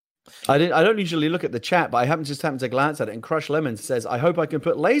 I don't usually look at the chat, but I happened to glance at it, and Crush Lemon says, "I hope I can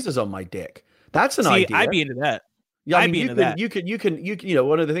put lasers on my dick." That's an idea. I'd be into that. Yeah, I mean, you can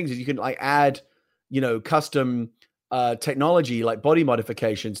one of the things is you can like add custom technology like body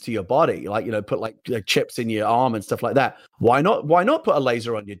modifications to your body, like put like chips in your arm and stuff like that. Why not put a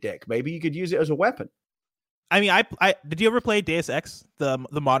laser on your dick? Maybe you could use it as a weapon. I mean, I did you ever play Deus Ex, the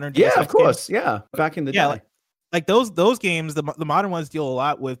modern Deus Ex of course game? Yeah, back in the day. Like those games, the modern ones deal a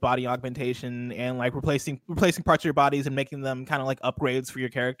lot with body augmentation and like replacing parts of your bodies and making them kind of like upgrades for your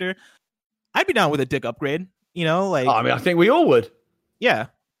character. I'd be down with a dick upgrade, like I mean, I think we all would. Yeah.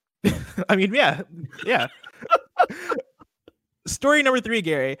 I mean, yeah. Story number 3,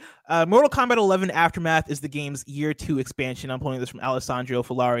 Gary. Mortal Kombat 11 Aftermath is the game's Year 2 expansion. I'm pulling this from Alessandro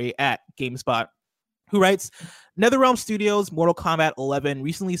Filari at GameSpot, who writes, NetherRealm Studios' Mortal Kombat 11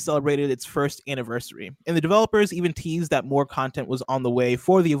 recently celebrated its first anniversary, and the developers even teased that more content was on the way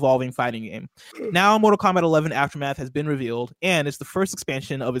for the evolving fighting game. Now, Mortal Kombat 11 Aftermath has been revealed, and it's the first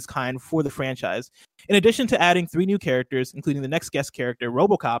expansion of its kind for the franchise. In addition to adding 3 new characters, including the next guest character,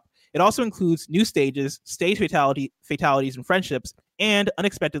 RoboCop, it also includes new stages, stage fatalities and friendships, and,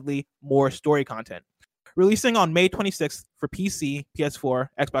 unexpectedly, more story content. Releasing on May 26th for PC, PS4,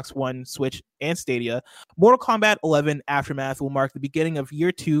 Xbox One, Switch, and Stadia, Mortal Kombat 11 Aftermath will mark the beginning of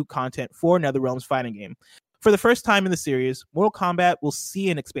Year 2 content for NetherRealm's fighting game. For the first time in the series, Mortal Kombat will see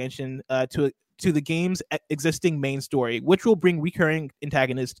an expansion to the game's existing main story, which will bring recurring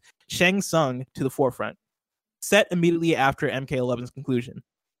antagonist Shang Tsung to the forefront, set immediately after MK11's conclusion.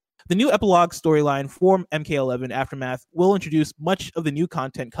 The new epilogue storyline for MK11 Aftermath will introduce much of the new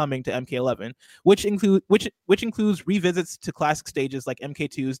content coming to MK11, which includes revisits to classic stages like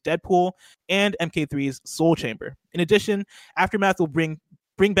MK2's Deadpool and MK3's Soul Chamber. In addition, Aftermath will bring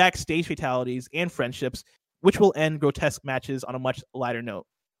back stage fatalities and friendships, which will end grotesque matches on a much lighter note.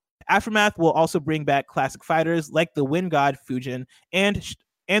 Aftermath will also bring back classic fighters like the Wind God Fujin and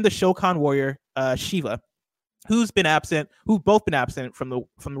the Shokan warrior Shiva, who've both been absent from the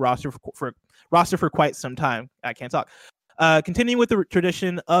roster for quite some time. I can't talk. Continuing with the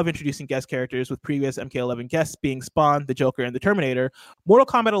tradition of introducing guest characters with previous MK11 guests being Spawn, the Joker, and the Terminator, Mortal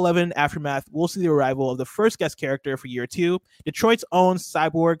Kombat 11 Aftermath will see the arrival of the first guest character for Year 2, Detroit's own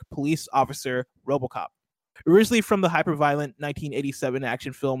cyborg police officer, RoboCop. Originally from the hyper-violent 1987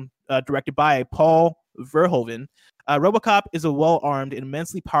 action film directed by Paul Verhoeven, RoboCop is a well-armed and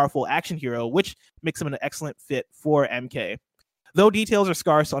immensely powerful action hero, which makes him an excellent fit for MK. Though details are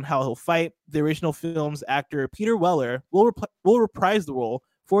scarce on how he'll fight, the original film's actor Peter Weller will reprise the role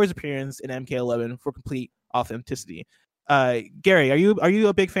for his appearance in MK11 for complete authenticity. Gary, are you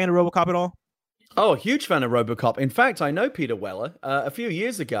a big fan of RoboCop at all? Oh, a huge fan of RoboCop. In fact, I know Peter Weller. A few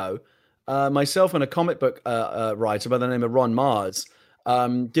years ago, myself and a comic book writer by the name of Ron Mars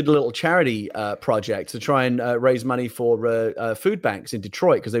did a little charity project to try and raise money for food banks in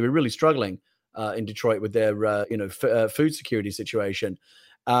Detroit because they were really struggling in Detroit with their food security situation.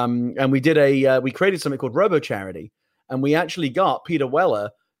 And we created something called Robo Charity, and we actually got Peter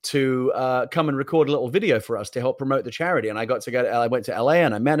Weller to come and record a little video for us to help promote the charity. And I went to LA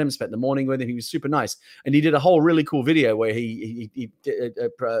and I met him, spent the morning with him. He was super nice. And he did a whole really cool video where he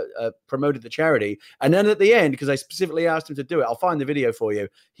promoted the charity. And then at the end, because I specifically asked him to do it, I'll find the video for you.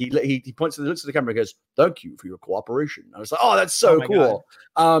 He looks at the camera and goes, "Thank you for your cooperation." And I was like, "Oh, that's so cool."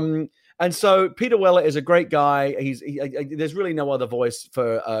 And so Peter Weller is a great guy. There's really no other voice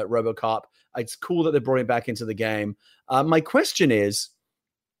for RoboCop. It's cool that they brought him back into the game. My question is,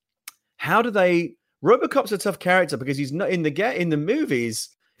 how do they? RoboCop's a tough character because he's not in the movies.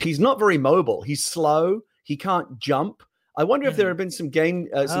 He's not very mobile. He's slow. He can't jump. I wonder if there have been some game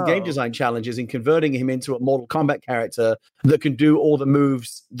design challenges in converting him into a Mortal Kombat character that can do all the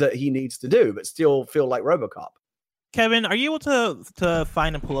moves that he needs to do, but still feel like RoboCop. Kevin, are you able to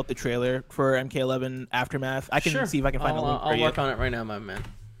find and pull up the trailer for MK11 Aftermath? I can see if I can find a link for you. I'll work on it right now, my man.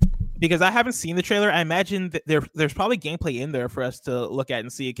 Because I haven't seen the trailer. I imagine that there's probably gameplay in there for us to look at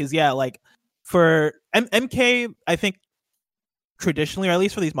and see. Because for MK, I think traditionally, or at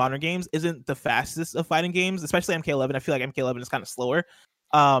least for these modern games, isn't the fastest of fighting games. Especially MK11. I feel like MK11 is kind of slower.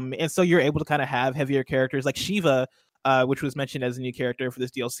 And so you're able to kind of have heavier characters like Shiva, which was mentioned as a new character for this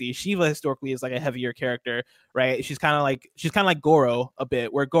DLC. Shiva historically is like a heavier character, right? She's kind of like Goro a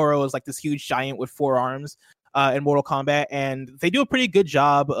bit, where Goro is like this huge giant with 4 arms. In Mortal Kombat, and they do a pretty good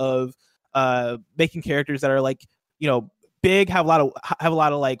job of making characters that are big, have a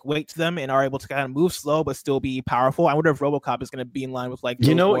lot of like weight to them, and are able to kind of move slow but still be powerful. I wonder if RoboCop is going to be in line with like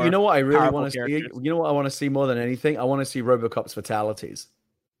you know what I really want to see. You know what I want to see more than anything? I want to see RoboCop's fatalities.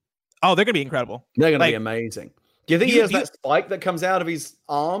 Oh, they're going to be incredible. They're going to be amazing. Do you think he has that spike that comes out of his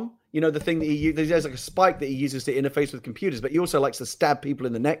arm? You know, the thing that he has like a spike that he uses to interface with computers, but he also likes to stab people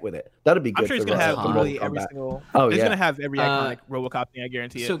in the neck with it. That'd be good. I'm sure he's going to have literally every single. He's going to have every iconic RoboCop thing. I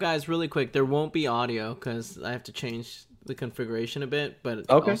guarantee it. So, guys, really quick, there won't be audio because I have to change the configuration a bit, but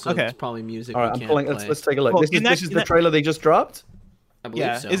also it's probably music. All right, let's take a look. Well, this is the trailer they just dropped. I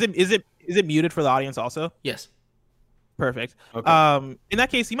believe so. Is it muted for the audience also? Yes. Perfect. Okay. In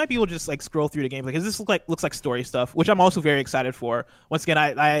that case, you might be able to just like scroll through the game because this looks like story stuff, which I'm also very excited for. Once again,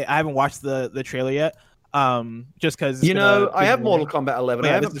 I haven't watched the trailer yet. Just because I have Mortal Kombat 11. I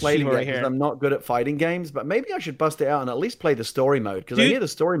haven't played it yet because I'm not good at fighting games, but maybe I should bust it out and at least play the story mode because I hear the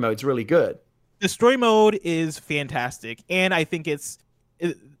story mode's really good. The story mode is fantastic, and I think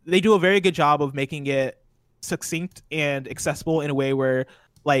they do a very good job of making it succinct and accessible in a way where.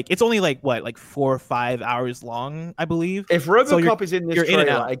 Like it's only like 4 or 5 hours long, I believe. If RoboCop is in this trailer,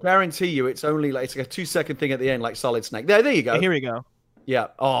 I guarantee you it's only like a 2-second thing at the end, like Solid Snake. There you go. Here we go. Yeah.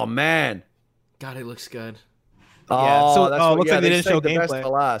 Oh man. God, it looks good. Oh, yeah. So it looks like they didn't show the gameplay. Best for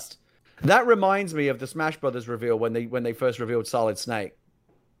last. That reminds me of the Smash Brothers reveal when they first revealed Solid Snake.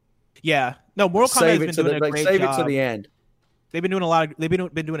 Yeah. No, Mortal Kombat has been doing a great job. Save it to the end. They've been doing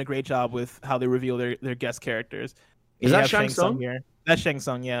been doing a great job with how they reveal their guest characters. Is that Shang Tsung here? That's Shang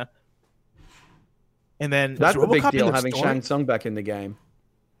Tsung, yeah. And then that's a big deal having Shang Tsung back in the game.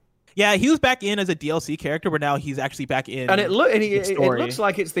 Yeah, he was back in as a DLC character, but now he's actually back in. And it looks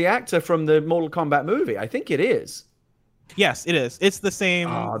like it's the actor from the Mortal Kombat movie. I think it is. Yes, it is. It's the same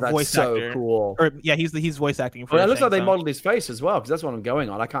voice actor. That's so cool. Or yeah, he's voice acting for. Well, it looks like they modeled his face as well because that's what I'm going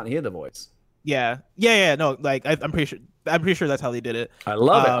on. I can't hear the voice. Yeah. No, like I'm pretty sure that's how they did it. I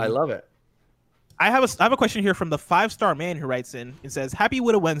love it. I have a question here from the 5-star man who writes in and says, "Happy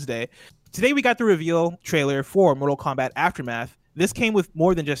Widow Wednesday. Today we got the reveal trailer for Mortal Kombat Aftermath. This came with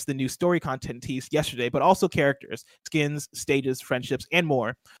more than just the new story content teased yesterday, but also characters, skins, stages, friendships, and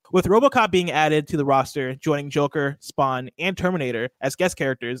more. With RoboCop being added to the roster, joining Joker, Spawn, and Terminator as guest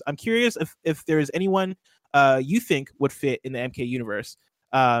characters, I'm curious if there is anyone you think would fit in the MK universe."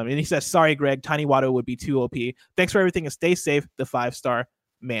 And he says, "Sorry, Greg, Tiny Watto would be too OP. Thanks for everything and stay safe, the 5-star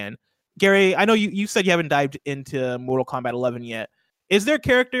man." Gary, I know you said you haven't dived into Mortal Kombat 11 yet. Is there a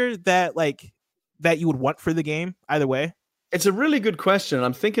character that you would want for the game either way? It's a really good question.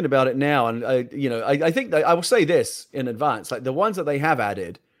 I'm thinking about it now, and I think that I will say this in advance: like the ones that they have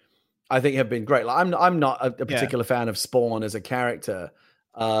added, I think have been great. Like I'm not a particular fan of Spawn as a character,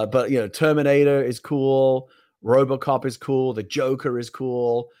 but Terminator is cool, RoboCop is cool, the Joker is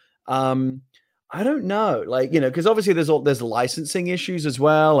cool. I don't know, because obviously there's licensing issues as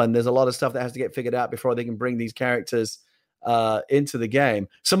well, and there's a lot of stuff that has to get figured out before they can bring these characters into the game.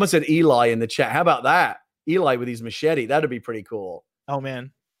 Someone said Eli in the chat. How about that? Eli with his machete. That'd be pretty cool. Oh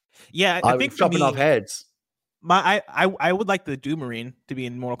man, yeah. I think chopping off heads. I would like the Doom Marine to be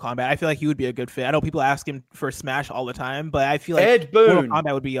in Mortal Kombat. I feel like he would be a good fit. I know people ask him for Smash all the time, but I feel like Ed Boon. Mortal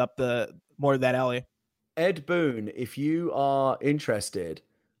Kombat would be up more of that alley. Ed Boon, if you are interested,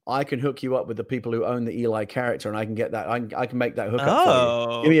 I can hook you up with the people who own the Eli character, and I can get that. I can make that hookup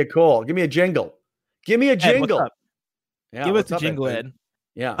for you. Give me a call. Give me a jingle. Give me a jingle. Ed, what's up? Yeah, give us the jingle, Ed.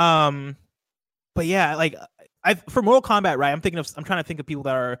 Yeah. But yeah, like for Mortal Kombat, right? I'm trying to think of people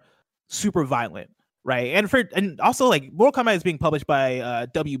that are super violent, right? And also like Mortal Kombat is being published by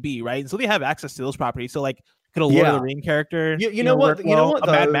WB, right? And so they have access to those properties. So like, could a Lord of the Ring character, you know what, a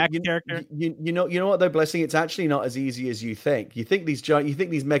Mad Max character, you know what though, Blessing, it's actually not as easy as you think. You think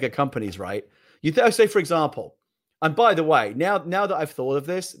these mega companies, right? Say for example, and by the way, now that I've thought of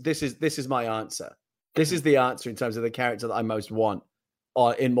this is my answer. This is the answer in terms of the character that I most want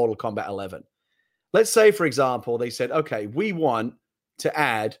in Mortal Kombat 11. Let's say, for example, they said, okay, we want to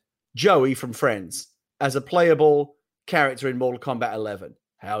add Joey from Friends as a playable character in Mortal Kombat 11.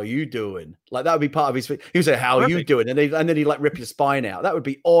 How you doing? Like that would be part of his. He would say, "How are you doing?" And then he'd like rip your spine out. That would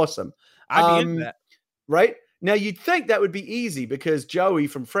be awesome. I'd be into that. Right now, you'd think that would be easy because Joey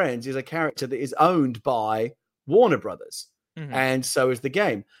from Friends is a character that is owned by Warner Brothers, and so is the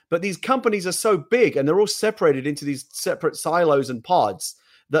game. But these companies are so big, and they're all separated into these separate silos and pods.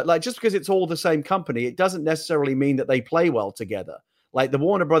 That like just because it's all the same company, it doesn't necessarily mean that they play well together. Like the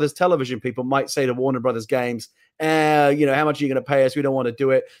Warner Brothers television people might say to Warner Brothers games, how much are you going to pay us? We don't want to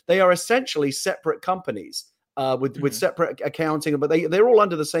do it. They are essentially separate companies with separate accounting, but they're all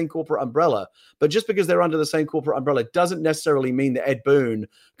under the same corporate umbrella. But just because they're under the same corporate umbrella doesn't necessarily mean that Ed Boon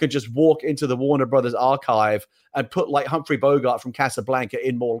could just walk into the Warner Brothers archive and put like Humphrey Bogart from Casablanca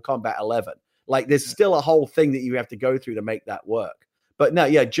in Mortal Kombat 11. Like there's still a whole thing that you have to go through to make that work. But no,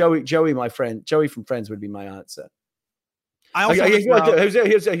 yeah, Joey, my friend, Joey from Friends would be my answer. I also he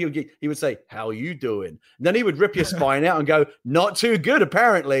would say, "How are you doing?" And then he would rip your spine out and go, "Not too good,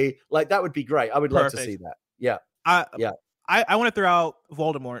 apparently." Like that would be great. I would love to see that. Yeah, I want to throw out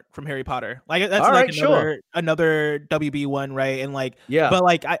Voldemort from Harry Potter. Like that's all like right, another WB one, right? And like, but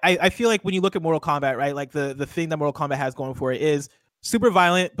like I feel like when you look at Mortal Kombat, right? Like the thing that Mortal Kombat has going for it is super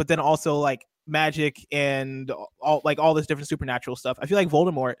violent, but then also like magic and all this different supernatural stuff. I feel like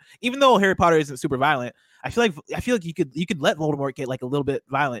Voldemort, even though Harry Potter isn't super violent, I feel like you could let Voldemort get like a little bit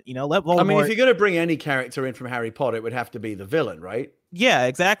violent, let Voldemort. I mean, if you're going to bring any character in from Harry Potter, it would have to be the villain, right? Yeah,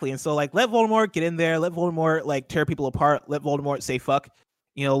 exactly. And so like let Voldemort get in there, let Voldemort like tear people apart, let Voldemort say fuck,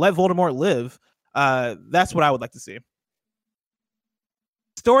 let Voldemort live. That's what I would like to see.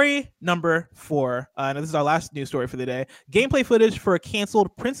 Story number 4. And this is our last news story for the day. Gameplay footage for a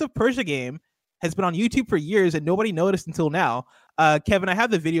canceled Prince of Persia game has been on YouTube for years and nobody noticed until now. Kevin, I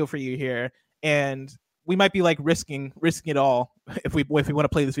have the video for you here, and we might be like risking it all if we want to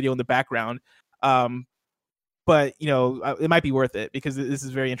play this video in the background. But it might be worth it because this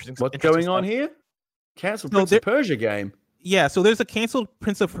is very interesting. What's going on here? Canceled Prince of Persia game. Yeah, so there's a canceled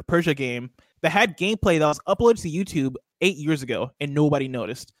Prince of Persia game that had gameplay that was uploaded to YouTube 8 years ago and nobody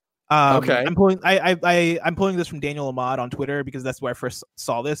noticed. Okay. I'm pulling this from Daniel Ahmad on Twitter because that's where I first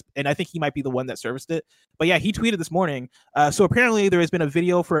saw this, and I think he might be the one that serviced it. But yeah, he tweeted this morning. So apparently there has been a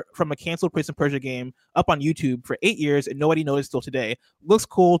video from a canceled Prince of Persia game up on YouTube for 8 years and nobody noticed till today. Looks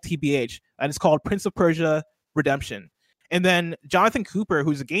cool, TBH, and it's called Prince of Persia Redemption. And then Jonathan Cooper,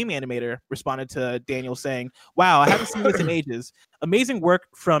 who's a game animator, responded to Daniel saying, "Wow, I haven't seen this in ages. Amazing work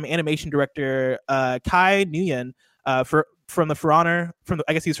from animation director Kai Nguyen from the For Honor,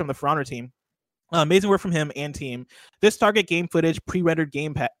 I guess he's from the For Honor team. Amazing work from him and team. This target game footage pre-rendered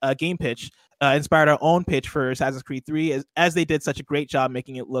game pitch inspired our own pitch for Assassin's Creed 3 as they did such a great job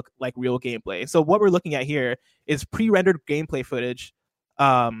making it look like real gameplay." So what we're looking at here is pre-rendered gameplay footage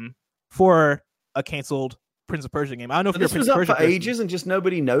for a canceled Prince of Persia game. I don't know if this was up for ages and just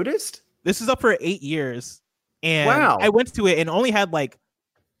nobody noticed. This is up for 8 years, and wow. I went to it and only had like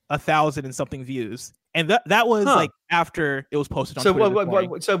 1,000 and something views, and that was like after it was posted on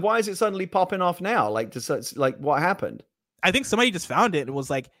Twitter. So why is it suddenly popping off now? Like what happened? I think somebody just found it and was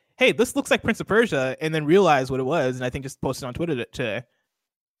like, "Hey, this looks like Prince of Persia," and then realized what it was, and I think just posted on Twitter today.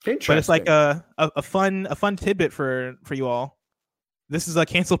 Interesting. But it's like a fun tidbit for you all. This is a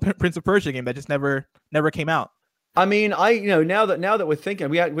canceled Prince of Persia game that just never came out. I mean, now that we're thinking,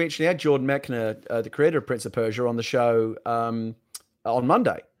 we actually had Jordan Mechner, the creator of Prince of Persia, on the show on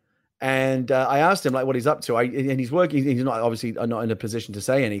Monday, and I asked him like what he's up to. And he's working. He's not obviously not in a position to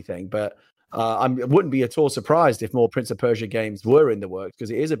say anything, but I wouldn't be at all surprised if more Prince of Persia games were in the works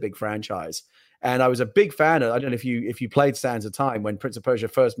because it is a big franchise. And I was a big fan of. I don't know if you played Sands of Time when Prince of Persia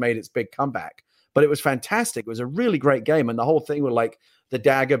first made its big comeback. But it was fantastic. It was a really great game. And the whole thing with like the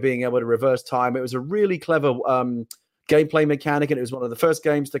dagger being able to reverse time. It was a really clever gameplay mechanic. And it was one of the first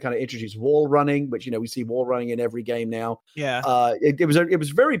games to kind of introduce wall running, which, we see wall running in every game now. Yeah. It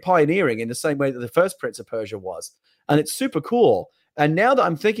was very pioneering in the same way that the first Prince of Persia was. And it's super cool. And now that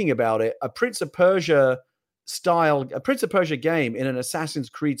I'm thinking about it, a Prince of Persia game in an Assassin's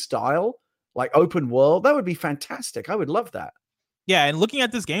Creed style, like open world, that would be fantastic. I would love that. Yeah, and looking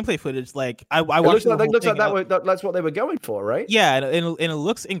at this gameplay footage, like I looks watched like that's what they were going for, right? Yeah, and it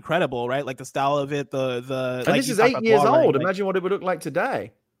looks incredible, right? Like the style of it, and like this is 8 years old. Imagine what it would look like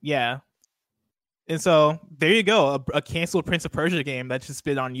today. Yeah. And so there you go, a canceled Prince of Persia game that's just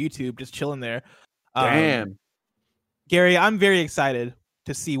been on YouTube, just chilling there. Damn. Gary, I'm very excited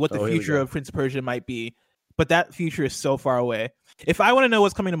to see what the future of Prince of Persia might be, but that future is so far away. If I want to know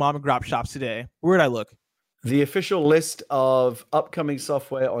what's coming to mom and grop shops today, where would I look? The official list of upcoming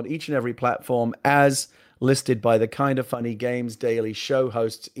software on each and every platform as listed by the Kind of Funny Games Daily show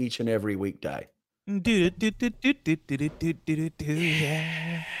hosts each and every weekday. You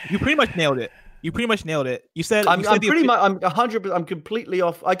pretty much nailed it. You said I'm 100%. I'm completely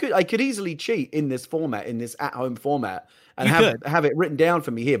off. I could easily cheat in this format, in this at-home format, and have it written down for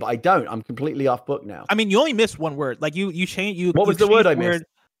me here, but I don't. I'm completely off book now. I mean, you only missed one word. Like you changed. What was the word I missed?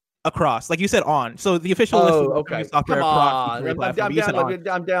 Across, like you said, on. So the official list. Okay. Come on.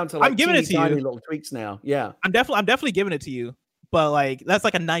 I'm down to like giving it to tiny you. Little tweaks now. Yeah. I'm definitely giving it to you, but like that's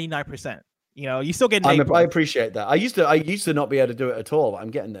like a 99%. You know, you still get. I appreciate that. I used to not be able to do it at all, but I'm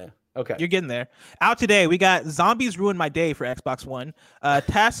getting there. Okay. You're getting there. Out today, we got Zombies Ruin My Day for Xbox One,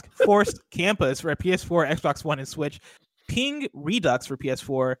 Task Force Campus for PS4, Xbox One, and Switch, Ping Redux for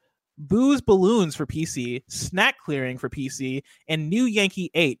PS4, Booze Balloons for PC, Snack Clearing for PC, and New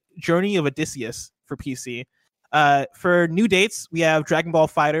Yankee 8, Journey of Odysseus for PC. For new dates, we have Dragon Ball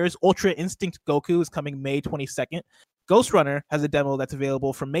FighterZ Ultra Instinct Goku is coming May 22nd. Ghost Runner has a demo that's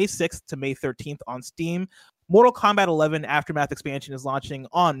available from May 6th to May 13th on Steam. Mortal Kombat 11 Aftermath expansion is launching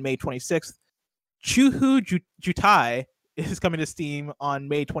on May 26th. Chuhu Jutai is coming to Steam on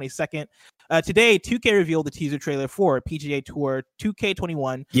May 22nd. Today, 2K revealed the teaser trailer for PGA Tour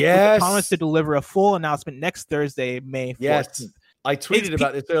 2K21. Yes. With the promise to deliver a full announcement next Thursday, May 14th. Yes. I tweeted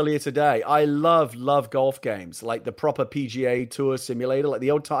about this earlier today. I love golf games, like the proper PGA Tour simulator, like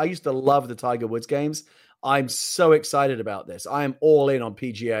the old. I used to love the Tiger Woods games. I'm so excited about this. I am all in on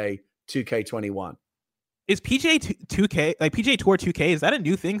PGA 2K21. Is PGA 2K, like PGA Tour 2K, is that a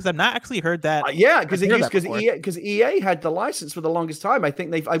new thing? Because I've not actually heard that. Yeah, because EA had the license for the longest time. I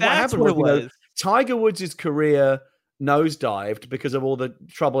think what happened was Tiger Woods' career nosedived because of all the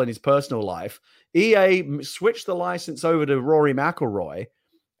trouble in his personal life. EA switched the license over to Rory McIlroy,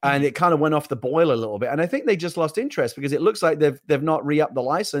 and it kind of went off the boil a little bit. And I think they just lost interest because it looks like they've not re-upped the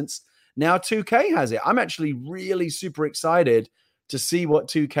license. Now 2K has it. I'm actually really super excited to see what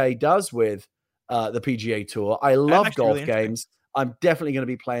 2K does with the PGA Tour. I love golf really games. I'm definitely going to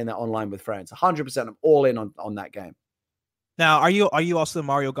be playing that online with friends. 100%. I'm all in on that game. Now, are you also a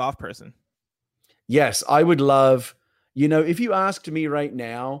Mario Golf person? Yes, I would love. If you asked me right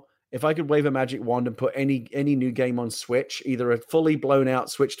now, if I could wave a magic wand and put any new game on Switch, either a fully blown out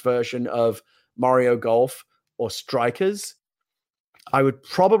switched version of Mario Golf or Strikers, I would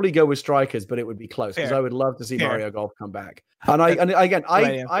probably go with Strikers, but it would be close because I would love to see Mario Golf come back. And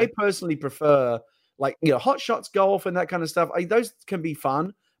I personally prefer Hot Shots Golf and that kind of stuff. Those can be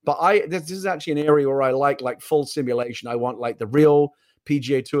fun, but this is actually an area where I like full simulation. I want like the real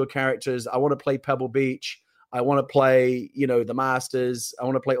PGA Tour characters. I want to play Pebble Beach. I want to play, the Masters. I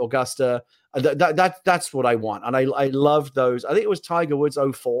want to play Augusta. That's what I want. And I love those. I think it was Tiger Woods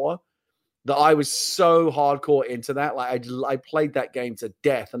 04 that I was so hardcore into that. Like I played that game to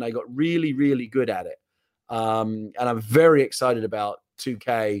death and I got really, really good at it. And I'm very excited about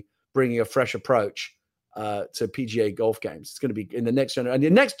 2K bringing a fresh approach to PGA golf games. It's going to be in the next generation. And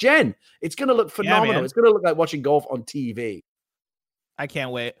the next gen, it's going to look phenomenal. Yeah, it's going to look like watching golf on TV. I can't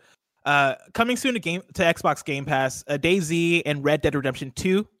wait. Coming soon to Xbox Game Pass, DayZ and Red Dead Redemption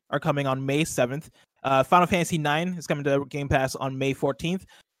 2 are coming on May 7th. Final Fantasy 9 is coming to Game Pass on May 14th.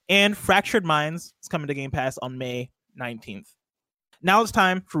 And Fractured Minds is coming to Game Pass on May 19th. Now it's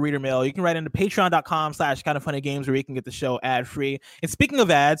time for Reader Mail. You can write into patreon.com/kindoffunnygames where you can get the show ad-free. And speaking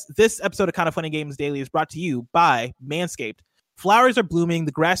of ads, this episode of Kind of Funny Games Daily is brought to you by Manscaped. Flowers are blooming,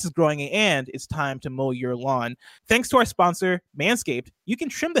 the grass is growing, and it's time to mow your lawn. Thanks to our sponsor, Manscaped, you can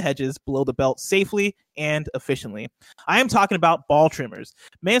trim the hedges below the belt safely and efficiently. I am talking about ball trimmers.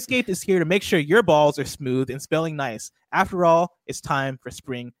 Manscaped is here to make sure your balls are smooth and smelling nice. After all, it's time for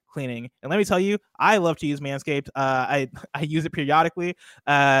spring cleaning. And let me tell you, I love to use Manscaped. I use it periodically,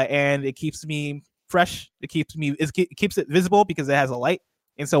 and it keeps me fresh. It keeps it visible because it has a light.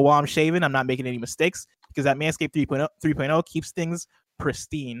 And so while I'm shaving, I'm not making any mistakes because that Manscaped 3.0 keeps things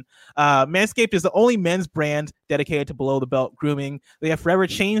pristine. Manscaped is the only men's brand dedicated to below the belt grooming. They have forever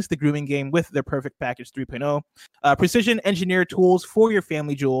changed the grooming game with their Perfect Package 3.0. Precision engineered tools for your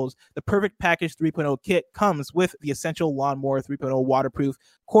family jewels. The Perfect Package 3.0 kit comes with the essential Lawnmower 3.0 waterproof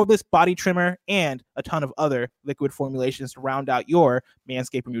cordless body trimmer and a ton of other liquid formulations to round out your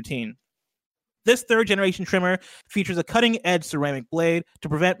manscaping routine. This third generation trimmer features a cutting edge ceramic blade to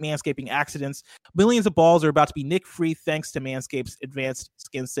prevent manscaping accidents. Millions of balls are about to be nick free thanks to Manscaped's advanced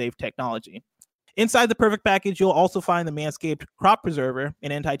skin safe technology. Inside the Perfect Package, you'll also find the Manscaped Crop Preserver,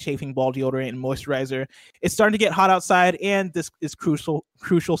 an anti-chafing ball deodorant and moisturizer. It's starting to get hot outside, and this is crucial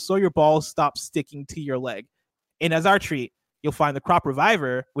so your balls stop sticking to your leg. And as our treat, you'll find the Crop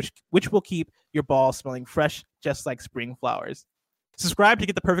Reviver, which will keep your balls smelling fresh, just like spring flowers. Subscribe to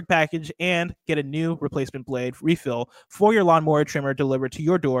get the Perfect Package and get a new replacement blade refill for your lawnmower trimmer delivered to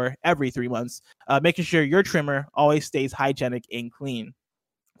your door every 3 months, making sure your trimmer always stays hygienic and clean.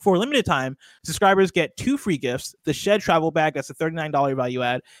 For a limited time, subscribers get 2 free gifts, the Shed Travel Bag, that's a $39 value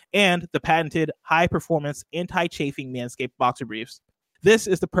add, and the patented high-performance anti-chafing Manscaped boxer briefs. This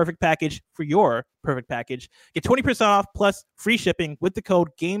is the perfect package for your perfect package. Get 20% off plus free shipping with the code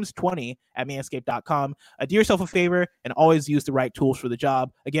GAMES20 at manscaped.com. Do yourself a favor and always use the right tools for the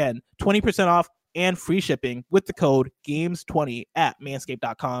job. Again, 20% off and free shipping with the code GAMES20 at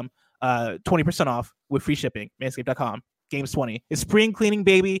manscaped.com. 20% off with free shipping, manscaped.com. Games20. It's spring cleaning,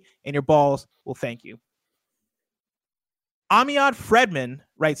 baby, and your balls will thank you. Amiad Fredman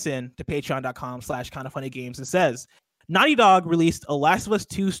writes in to patreon.com/kindafunnygames and says, Naughty Dog released a Last of Us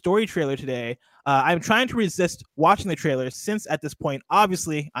 2 story trailer today. I'm trying to resist watching the trailer since at this point,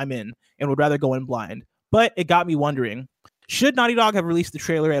 obviously, I'm in and would rather go in blind. But it got me wondering, should Naughty Dog have released the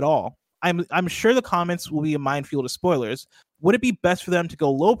trailer at all? I'm sure the comments will be a minefield of spoilers. Would it be best for them to go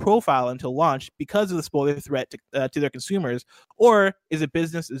low profile until launch because of the spoiler threat to their consumers? Or is it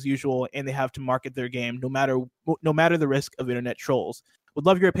business as usual and they have to market their game no matter the risk of internet trolls? Would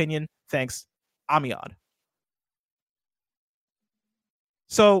love your opinion. Thanks, Amiad.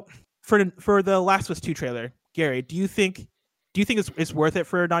 So for the Last of Us 2 trailer, Gary, do you think it's worth it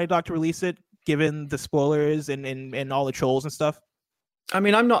for Naughty Dog to release it given the spoilers and all the trolls and stuff? I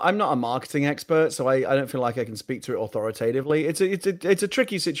mean, I'm not a marketing expert, so I don't feel like I can speak to it authoritatively. It's a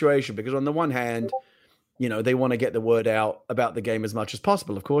tricky situation because on the one hand, you know, they want to get the word out about the game as much as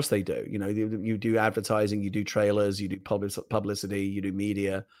possible. Of course they do. You know, you do advertising, you do trailers, you do publicity, you do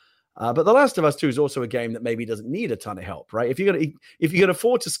media. But The Last of Us 2 is also a game that maybe doesn't need a ton of help, right? If you can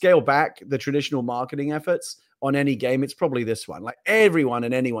afford to scale back the traditional marketing efforts on any game, it's probably this one. Like everyone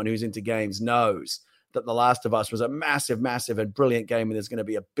and anyone who's into games knows that The Last of Us was a massive, massive and brilliant game, and there's going to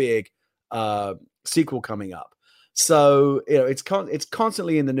be a big sequel coming up. So, you know, it's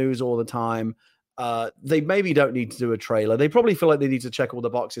constantly in the news all the time. They maybe don't need to do a trailer. They probably feel like they need to check all the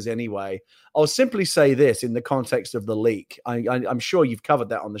boxes anyway. I'll simply say this in the context of the leak. I'm sure you've covered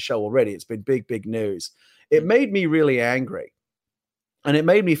that on the show already. It's been big, big news. It made me really angry. And it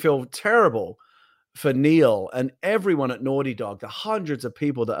made me feel terrible for Neil and everyone at Naughty Dog, the hundreds of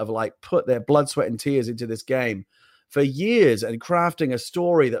people that have like put their blood, sweat, and tears into this game for years and crafting a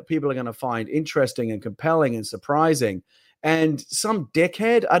story that people are going to find interesting and compelling and surprising. And some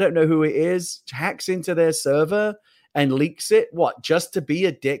dickhead, I don't know who it is, hacks into their server and leaks it. What, just to be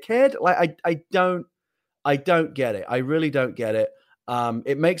a dickhead? Like, I don't get it. I really don't get it.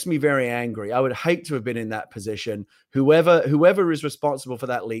 It makes me very angry. I would hate to have been in that position. Whoever is responsible for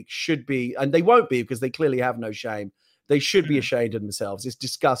that leak should be, and they won't be because they clearly have no shame. They should be ashamed of themselves. It's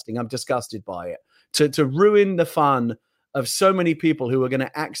disgusting. I'm disgusted by it. To ruin the fun of so many people who are going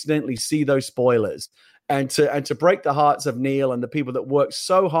to accidentally see those spoilers. And to break the hearts of Neil and the people that worked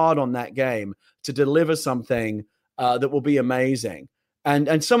so hard on that game to deliver something that will be amazing.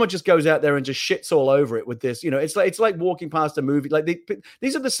 And someone just goes out there and just shits all over it with this. You know, it's like walking past a movie. Like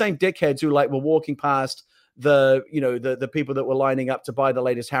these are the same dickheads who like were walking past the people that were lining up to buy the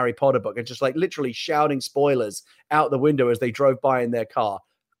latest Harry Potter book and just like literally shouting spoilers out the window as they drove by in their car.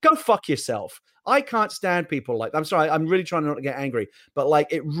 Go fuck yourself. I can't stand people like. I'm sorry. I'm really trying not to get angry, but like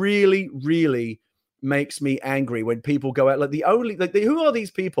it really, really makes me angry when people go out who are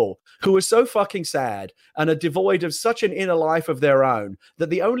these people who are so fucking sad and are devoid of such an inner life of their own that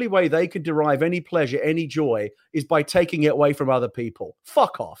the only way they can derive any pleasure, any joy is by taking it away from other people.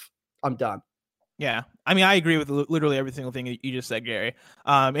 Fuck off. I'm done. Yeah. I mean, I agree with literally every single thing you just said, Gary.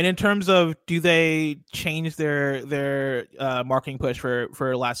 And in terms of, do they change their marketing push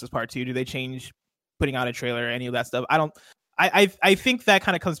for Last of Us Part 2? Do they change putting out a trailer, any of that stuff? I think that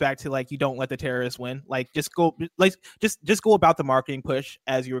kind of comes back to like, you don't let the terrorists win. Like just go about the marketing push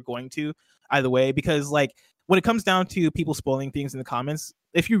as you were going to either way, because like when it comes down to people spoiling things in the comments,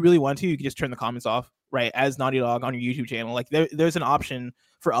 if you really want to, you can just turn the comments off, right? As Naughty Dog on your YouTube channel, like there's an option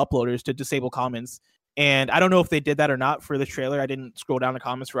for uploaders to disable comments. And I don't know if they did that or not for the trailer. I didn't scroll down the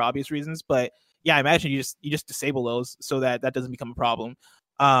comments for obvious reasons, but yeah, I imagine you just disable those so that doesn't become a problem.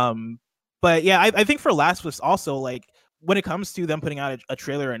 But yeah, I think for Last of Us also, like when it comes to them putting out a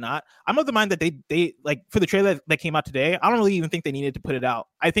trailer or not, I'm of the mind that they like for the trailer that came out today, I don't really even think they needed to put it out.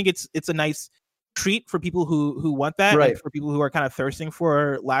 I think it's a nice treat for people who want that, right? And for people who are kind of thirsting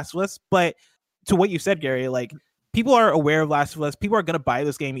for Last of Us. But to what you said, Gary, like people are aware of Last of Us. People are going to buy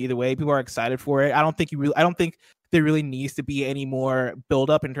this game either way. People are excited for it. I don't think there really needs to be any more build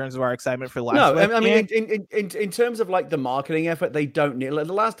up in terms of our excitement for Last of Us. No, I mean, in terms of like the marketing effort, they don't need. Like,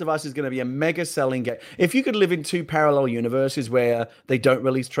 The Last of Us is going to be a mega selling game. If you could live in two parallel universes where they don't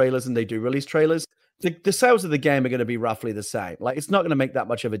release trailers and they do release trailers, the sales of the game are going to be roughly the same. Like, it's not going to make that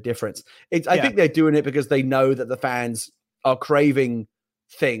much of a difference. I think they're doing it because they know that the fans are craving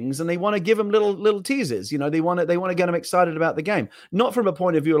things and they want to give them little teasers. You know, they want to get them excited about the game, not from a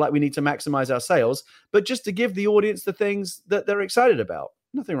point of view like we need to maximize our sales, but just to give the audience the things that they're excited about.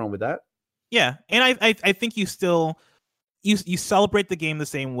 Nothing wrong with that. Yeah, and I think you still you celebrate the game the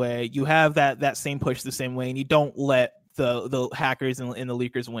same way. You have that same push the same way, and you don't let the hackers and the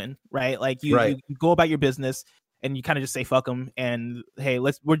leakers win, right? Like you go about your business and you kind of just say fuck them, and hey,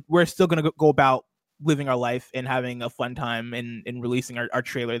 we're still gonna go about living our life and having a fun time and releasing our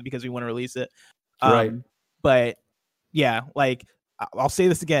trailer because we want to release it. Right. But yeah, like I'll say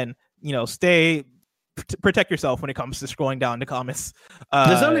this again, you know, protect yourself when it comes to scrolling down the comments.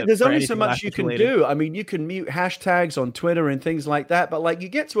 There's only so much you can do. I mean, you can mute hashtags on Twitter and things like that, but like you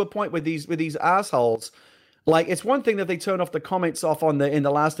get to a point with these assholes. Like, it's one thing that they turn off the comments off in the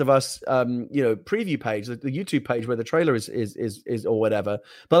Last of Us preview page, the YouTube page where the trailer is or whatever.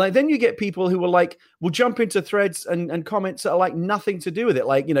 But like then you get people who will jump into threads and comments that are like nothing to do with it.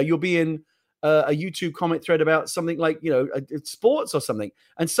 Like, you know, you'll be in a YouTube comment thread about something like, you know, sports or something,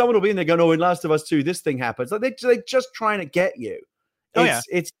 and someone will be in there going, "Oh, in Last of Us 2, this thing happens." Like they're just trying to get you.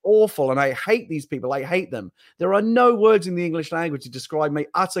 It's awful, and I hate these people. I hate them. There are no words in the English language to describe my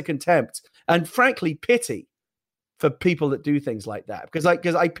utter contempt and, frankly, pity for people that do things like that,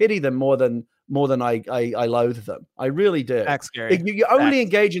 because I pity them more than I loathe them. I really do. That's scary. You only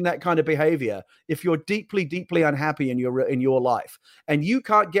engage in that kind of behavior if you're deeply, deeply unhappy in your life, and you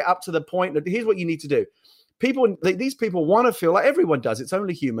can't get up to the point that here's what you need to do. These people want to feel like everyone does. It's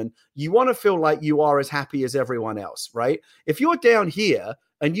only human. You want to feel like you are as happy as everyone else, right? If you're down here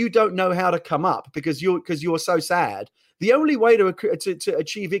and you don't know how to come up because you're so sad, the only way to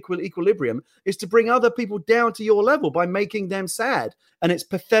achieve equilibrium is to bring other people down to your level by making them sad. And it's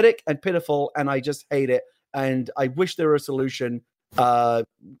pathetic and pitiful, and I just hate it. And I wish there were a solution. I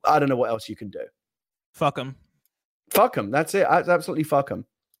don't know what else you can do. Fuck them. Fuck them. That's it. Absolutely fuck them.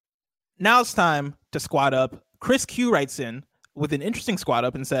 Now it's time to squad up. Chris Q writes in with an interesting squad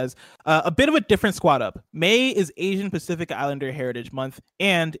up and says, a bit of a different squad up. May is Asian Pacific Islander Heritage Month,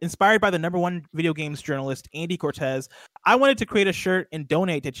 and inspired by the #1 video games journalist Andy Cortez, I wanted to create a shirt and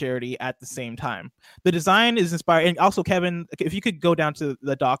donate to charity at the same time. The design is inspired, and also Kevin, if you could go down to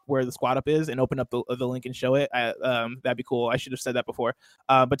the doc where the squad up is and open up the link and show it, that'd be cool. I should have said that before.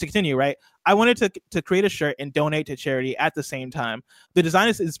 But to continue, right? I wanted to create a shirt and donate to charity at the same time. The design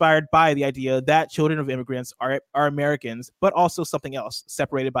is inspired by the idea that children of immigrants are Americans, but also something else,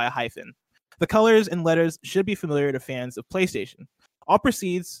 separated by a hyphen. The colors and letters should be familiar to fans of PlayStation. All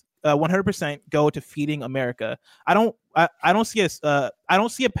proceeds 100% go to feeding America. I don't see a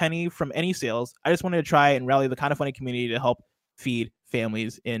penny from any sales. I just wanted to try and rally the Kinda Funny community to help feed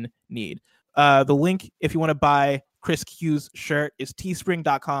families in need. The link, if you want to buy Chris Q's shirt, is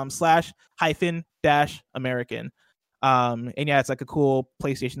teespring.com/hyphen-American. And yeah, it's like a cool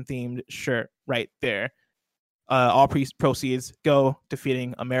PlayStation themed shirt right there. All proceeds go to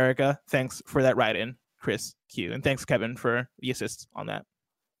feeding America. Thanks for that write-in, Chris Q. And thanks, Kevin, for the assist on that.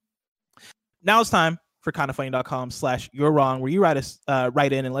 Now it's time for kindafunny.com/you're wrong, where you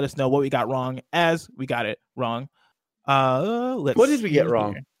write in and let us know what we got wrong as we got it wrong. What did we get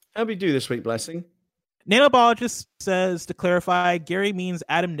wrong? How did we do this week, Blessing? Nanobiologist says, to clarify, Gary means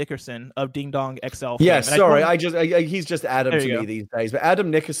Adam Nickerson of Ding Dong XL. Yeah, sorry, he's just Adam to me these days. But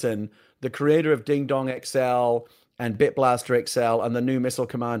Adam Nickerson, the creator of Ding Dong XL and Bit Blaster XL and the new Missile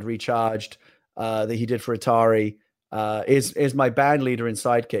Command Recharged that he did for Atari, is my band leader and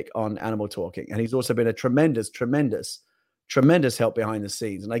sidekick on Animal Talking, and he's also been a tremendous help behind the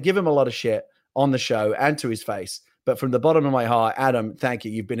scenes. And I give him a lot of shit on the show and to his face. But from the bottom of my heart, Adam, thank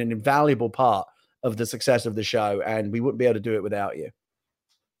you. You've been an invaluable part of the success of the show, and we wouldn't be able to do it without you.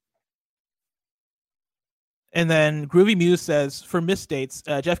 And then Groovy Muse says, for Misstates,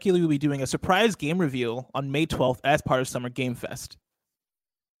 Jeff Keighley will be doing a surprise game reveal on May 12th as part of Summer Game Fest.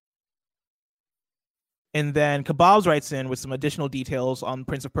 And then Kabobs writes in with some additional details on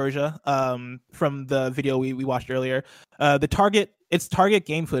Prince of Persia from the video we watched earlier. It's target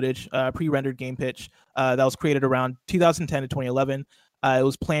game footage, pre-rendered game pitch that was created around 2010 to 2011. It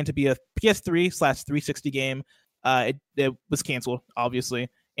was planned to be a PS3/360 game. It was canceled, obviously,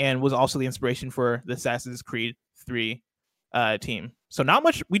 and was also the inspiration for the Assassin's Creed 3 team. So not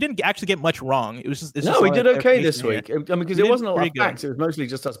much. We didn't actually get much wrong. It was just we did okay this week. Here. I mean, because it wasn't a lot of facts. It was mostly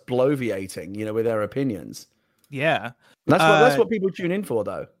just us bloviating, with our opinions. Yeah, that's what people tune in for,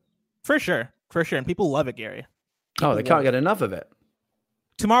 though. For sure, and people love it, Gary. They can't get enough of it.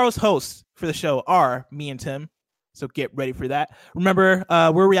 Tomorrow's hosts for the show are me and Tim, so get ready for that. Remember,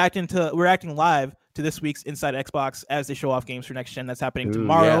 we're reacting live to this week's Inside Xbox as they show off games for next gen. That's happening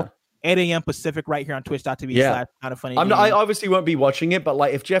tomorrow. 8 a.m. Pacific, right here on twitch.tv/kindafunny. I obviously won't be watching it, but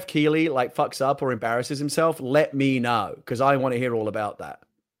if Jeff Keighley fucks up or embarrasses himself, let me know, because I want to hear all about that.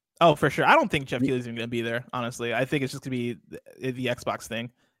 Oh, for sure. I don't think Jeff Keighley's even going to be there, honestly. I think it's just going to be the Xbox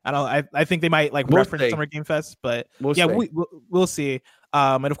thing. I think they might reference Summer Game Fest, but we'll see.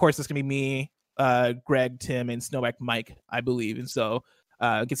 And of course, it's going to be me, Greg, Tim, and Snowback Mike, I believe. And so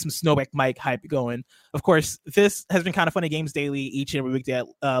get some Snowback Mike hype going. Of course, this has been Kind of Funny Games Daily each and every weekday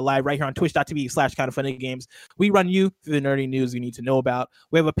live right here on twitch.tv/kindoffunnygames. We run you through the nerdy news you need to know about.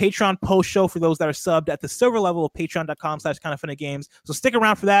 We have a Patreon post show for those that are subbed at the silver level of patreon.com/kindoffunnygames. So stick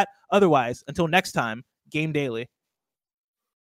around for that. Otherwise, until next time, Game Daily.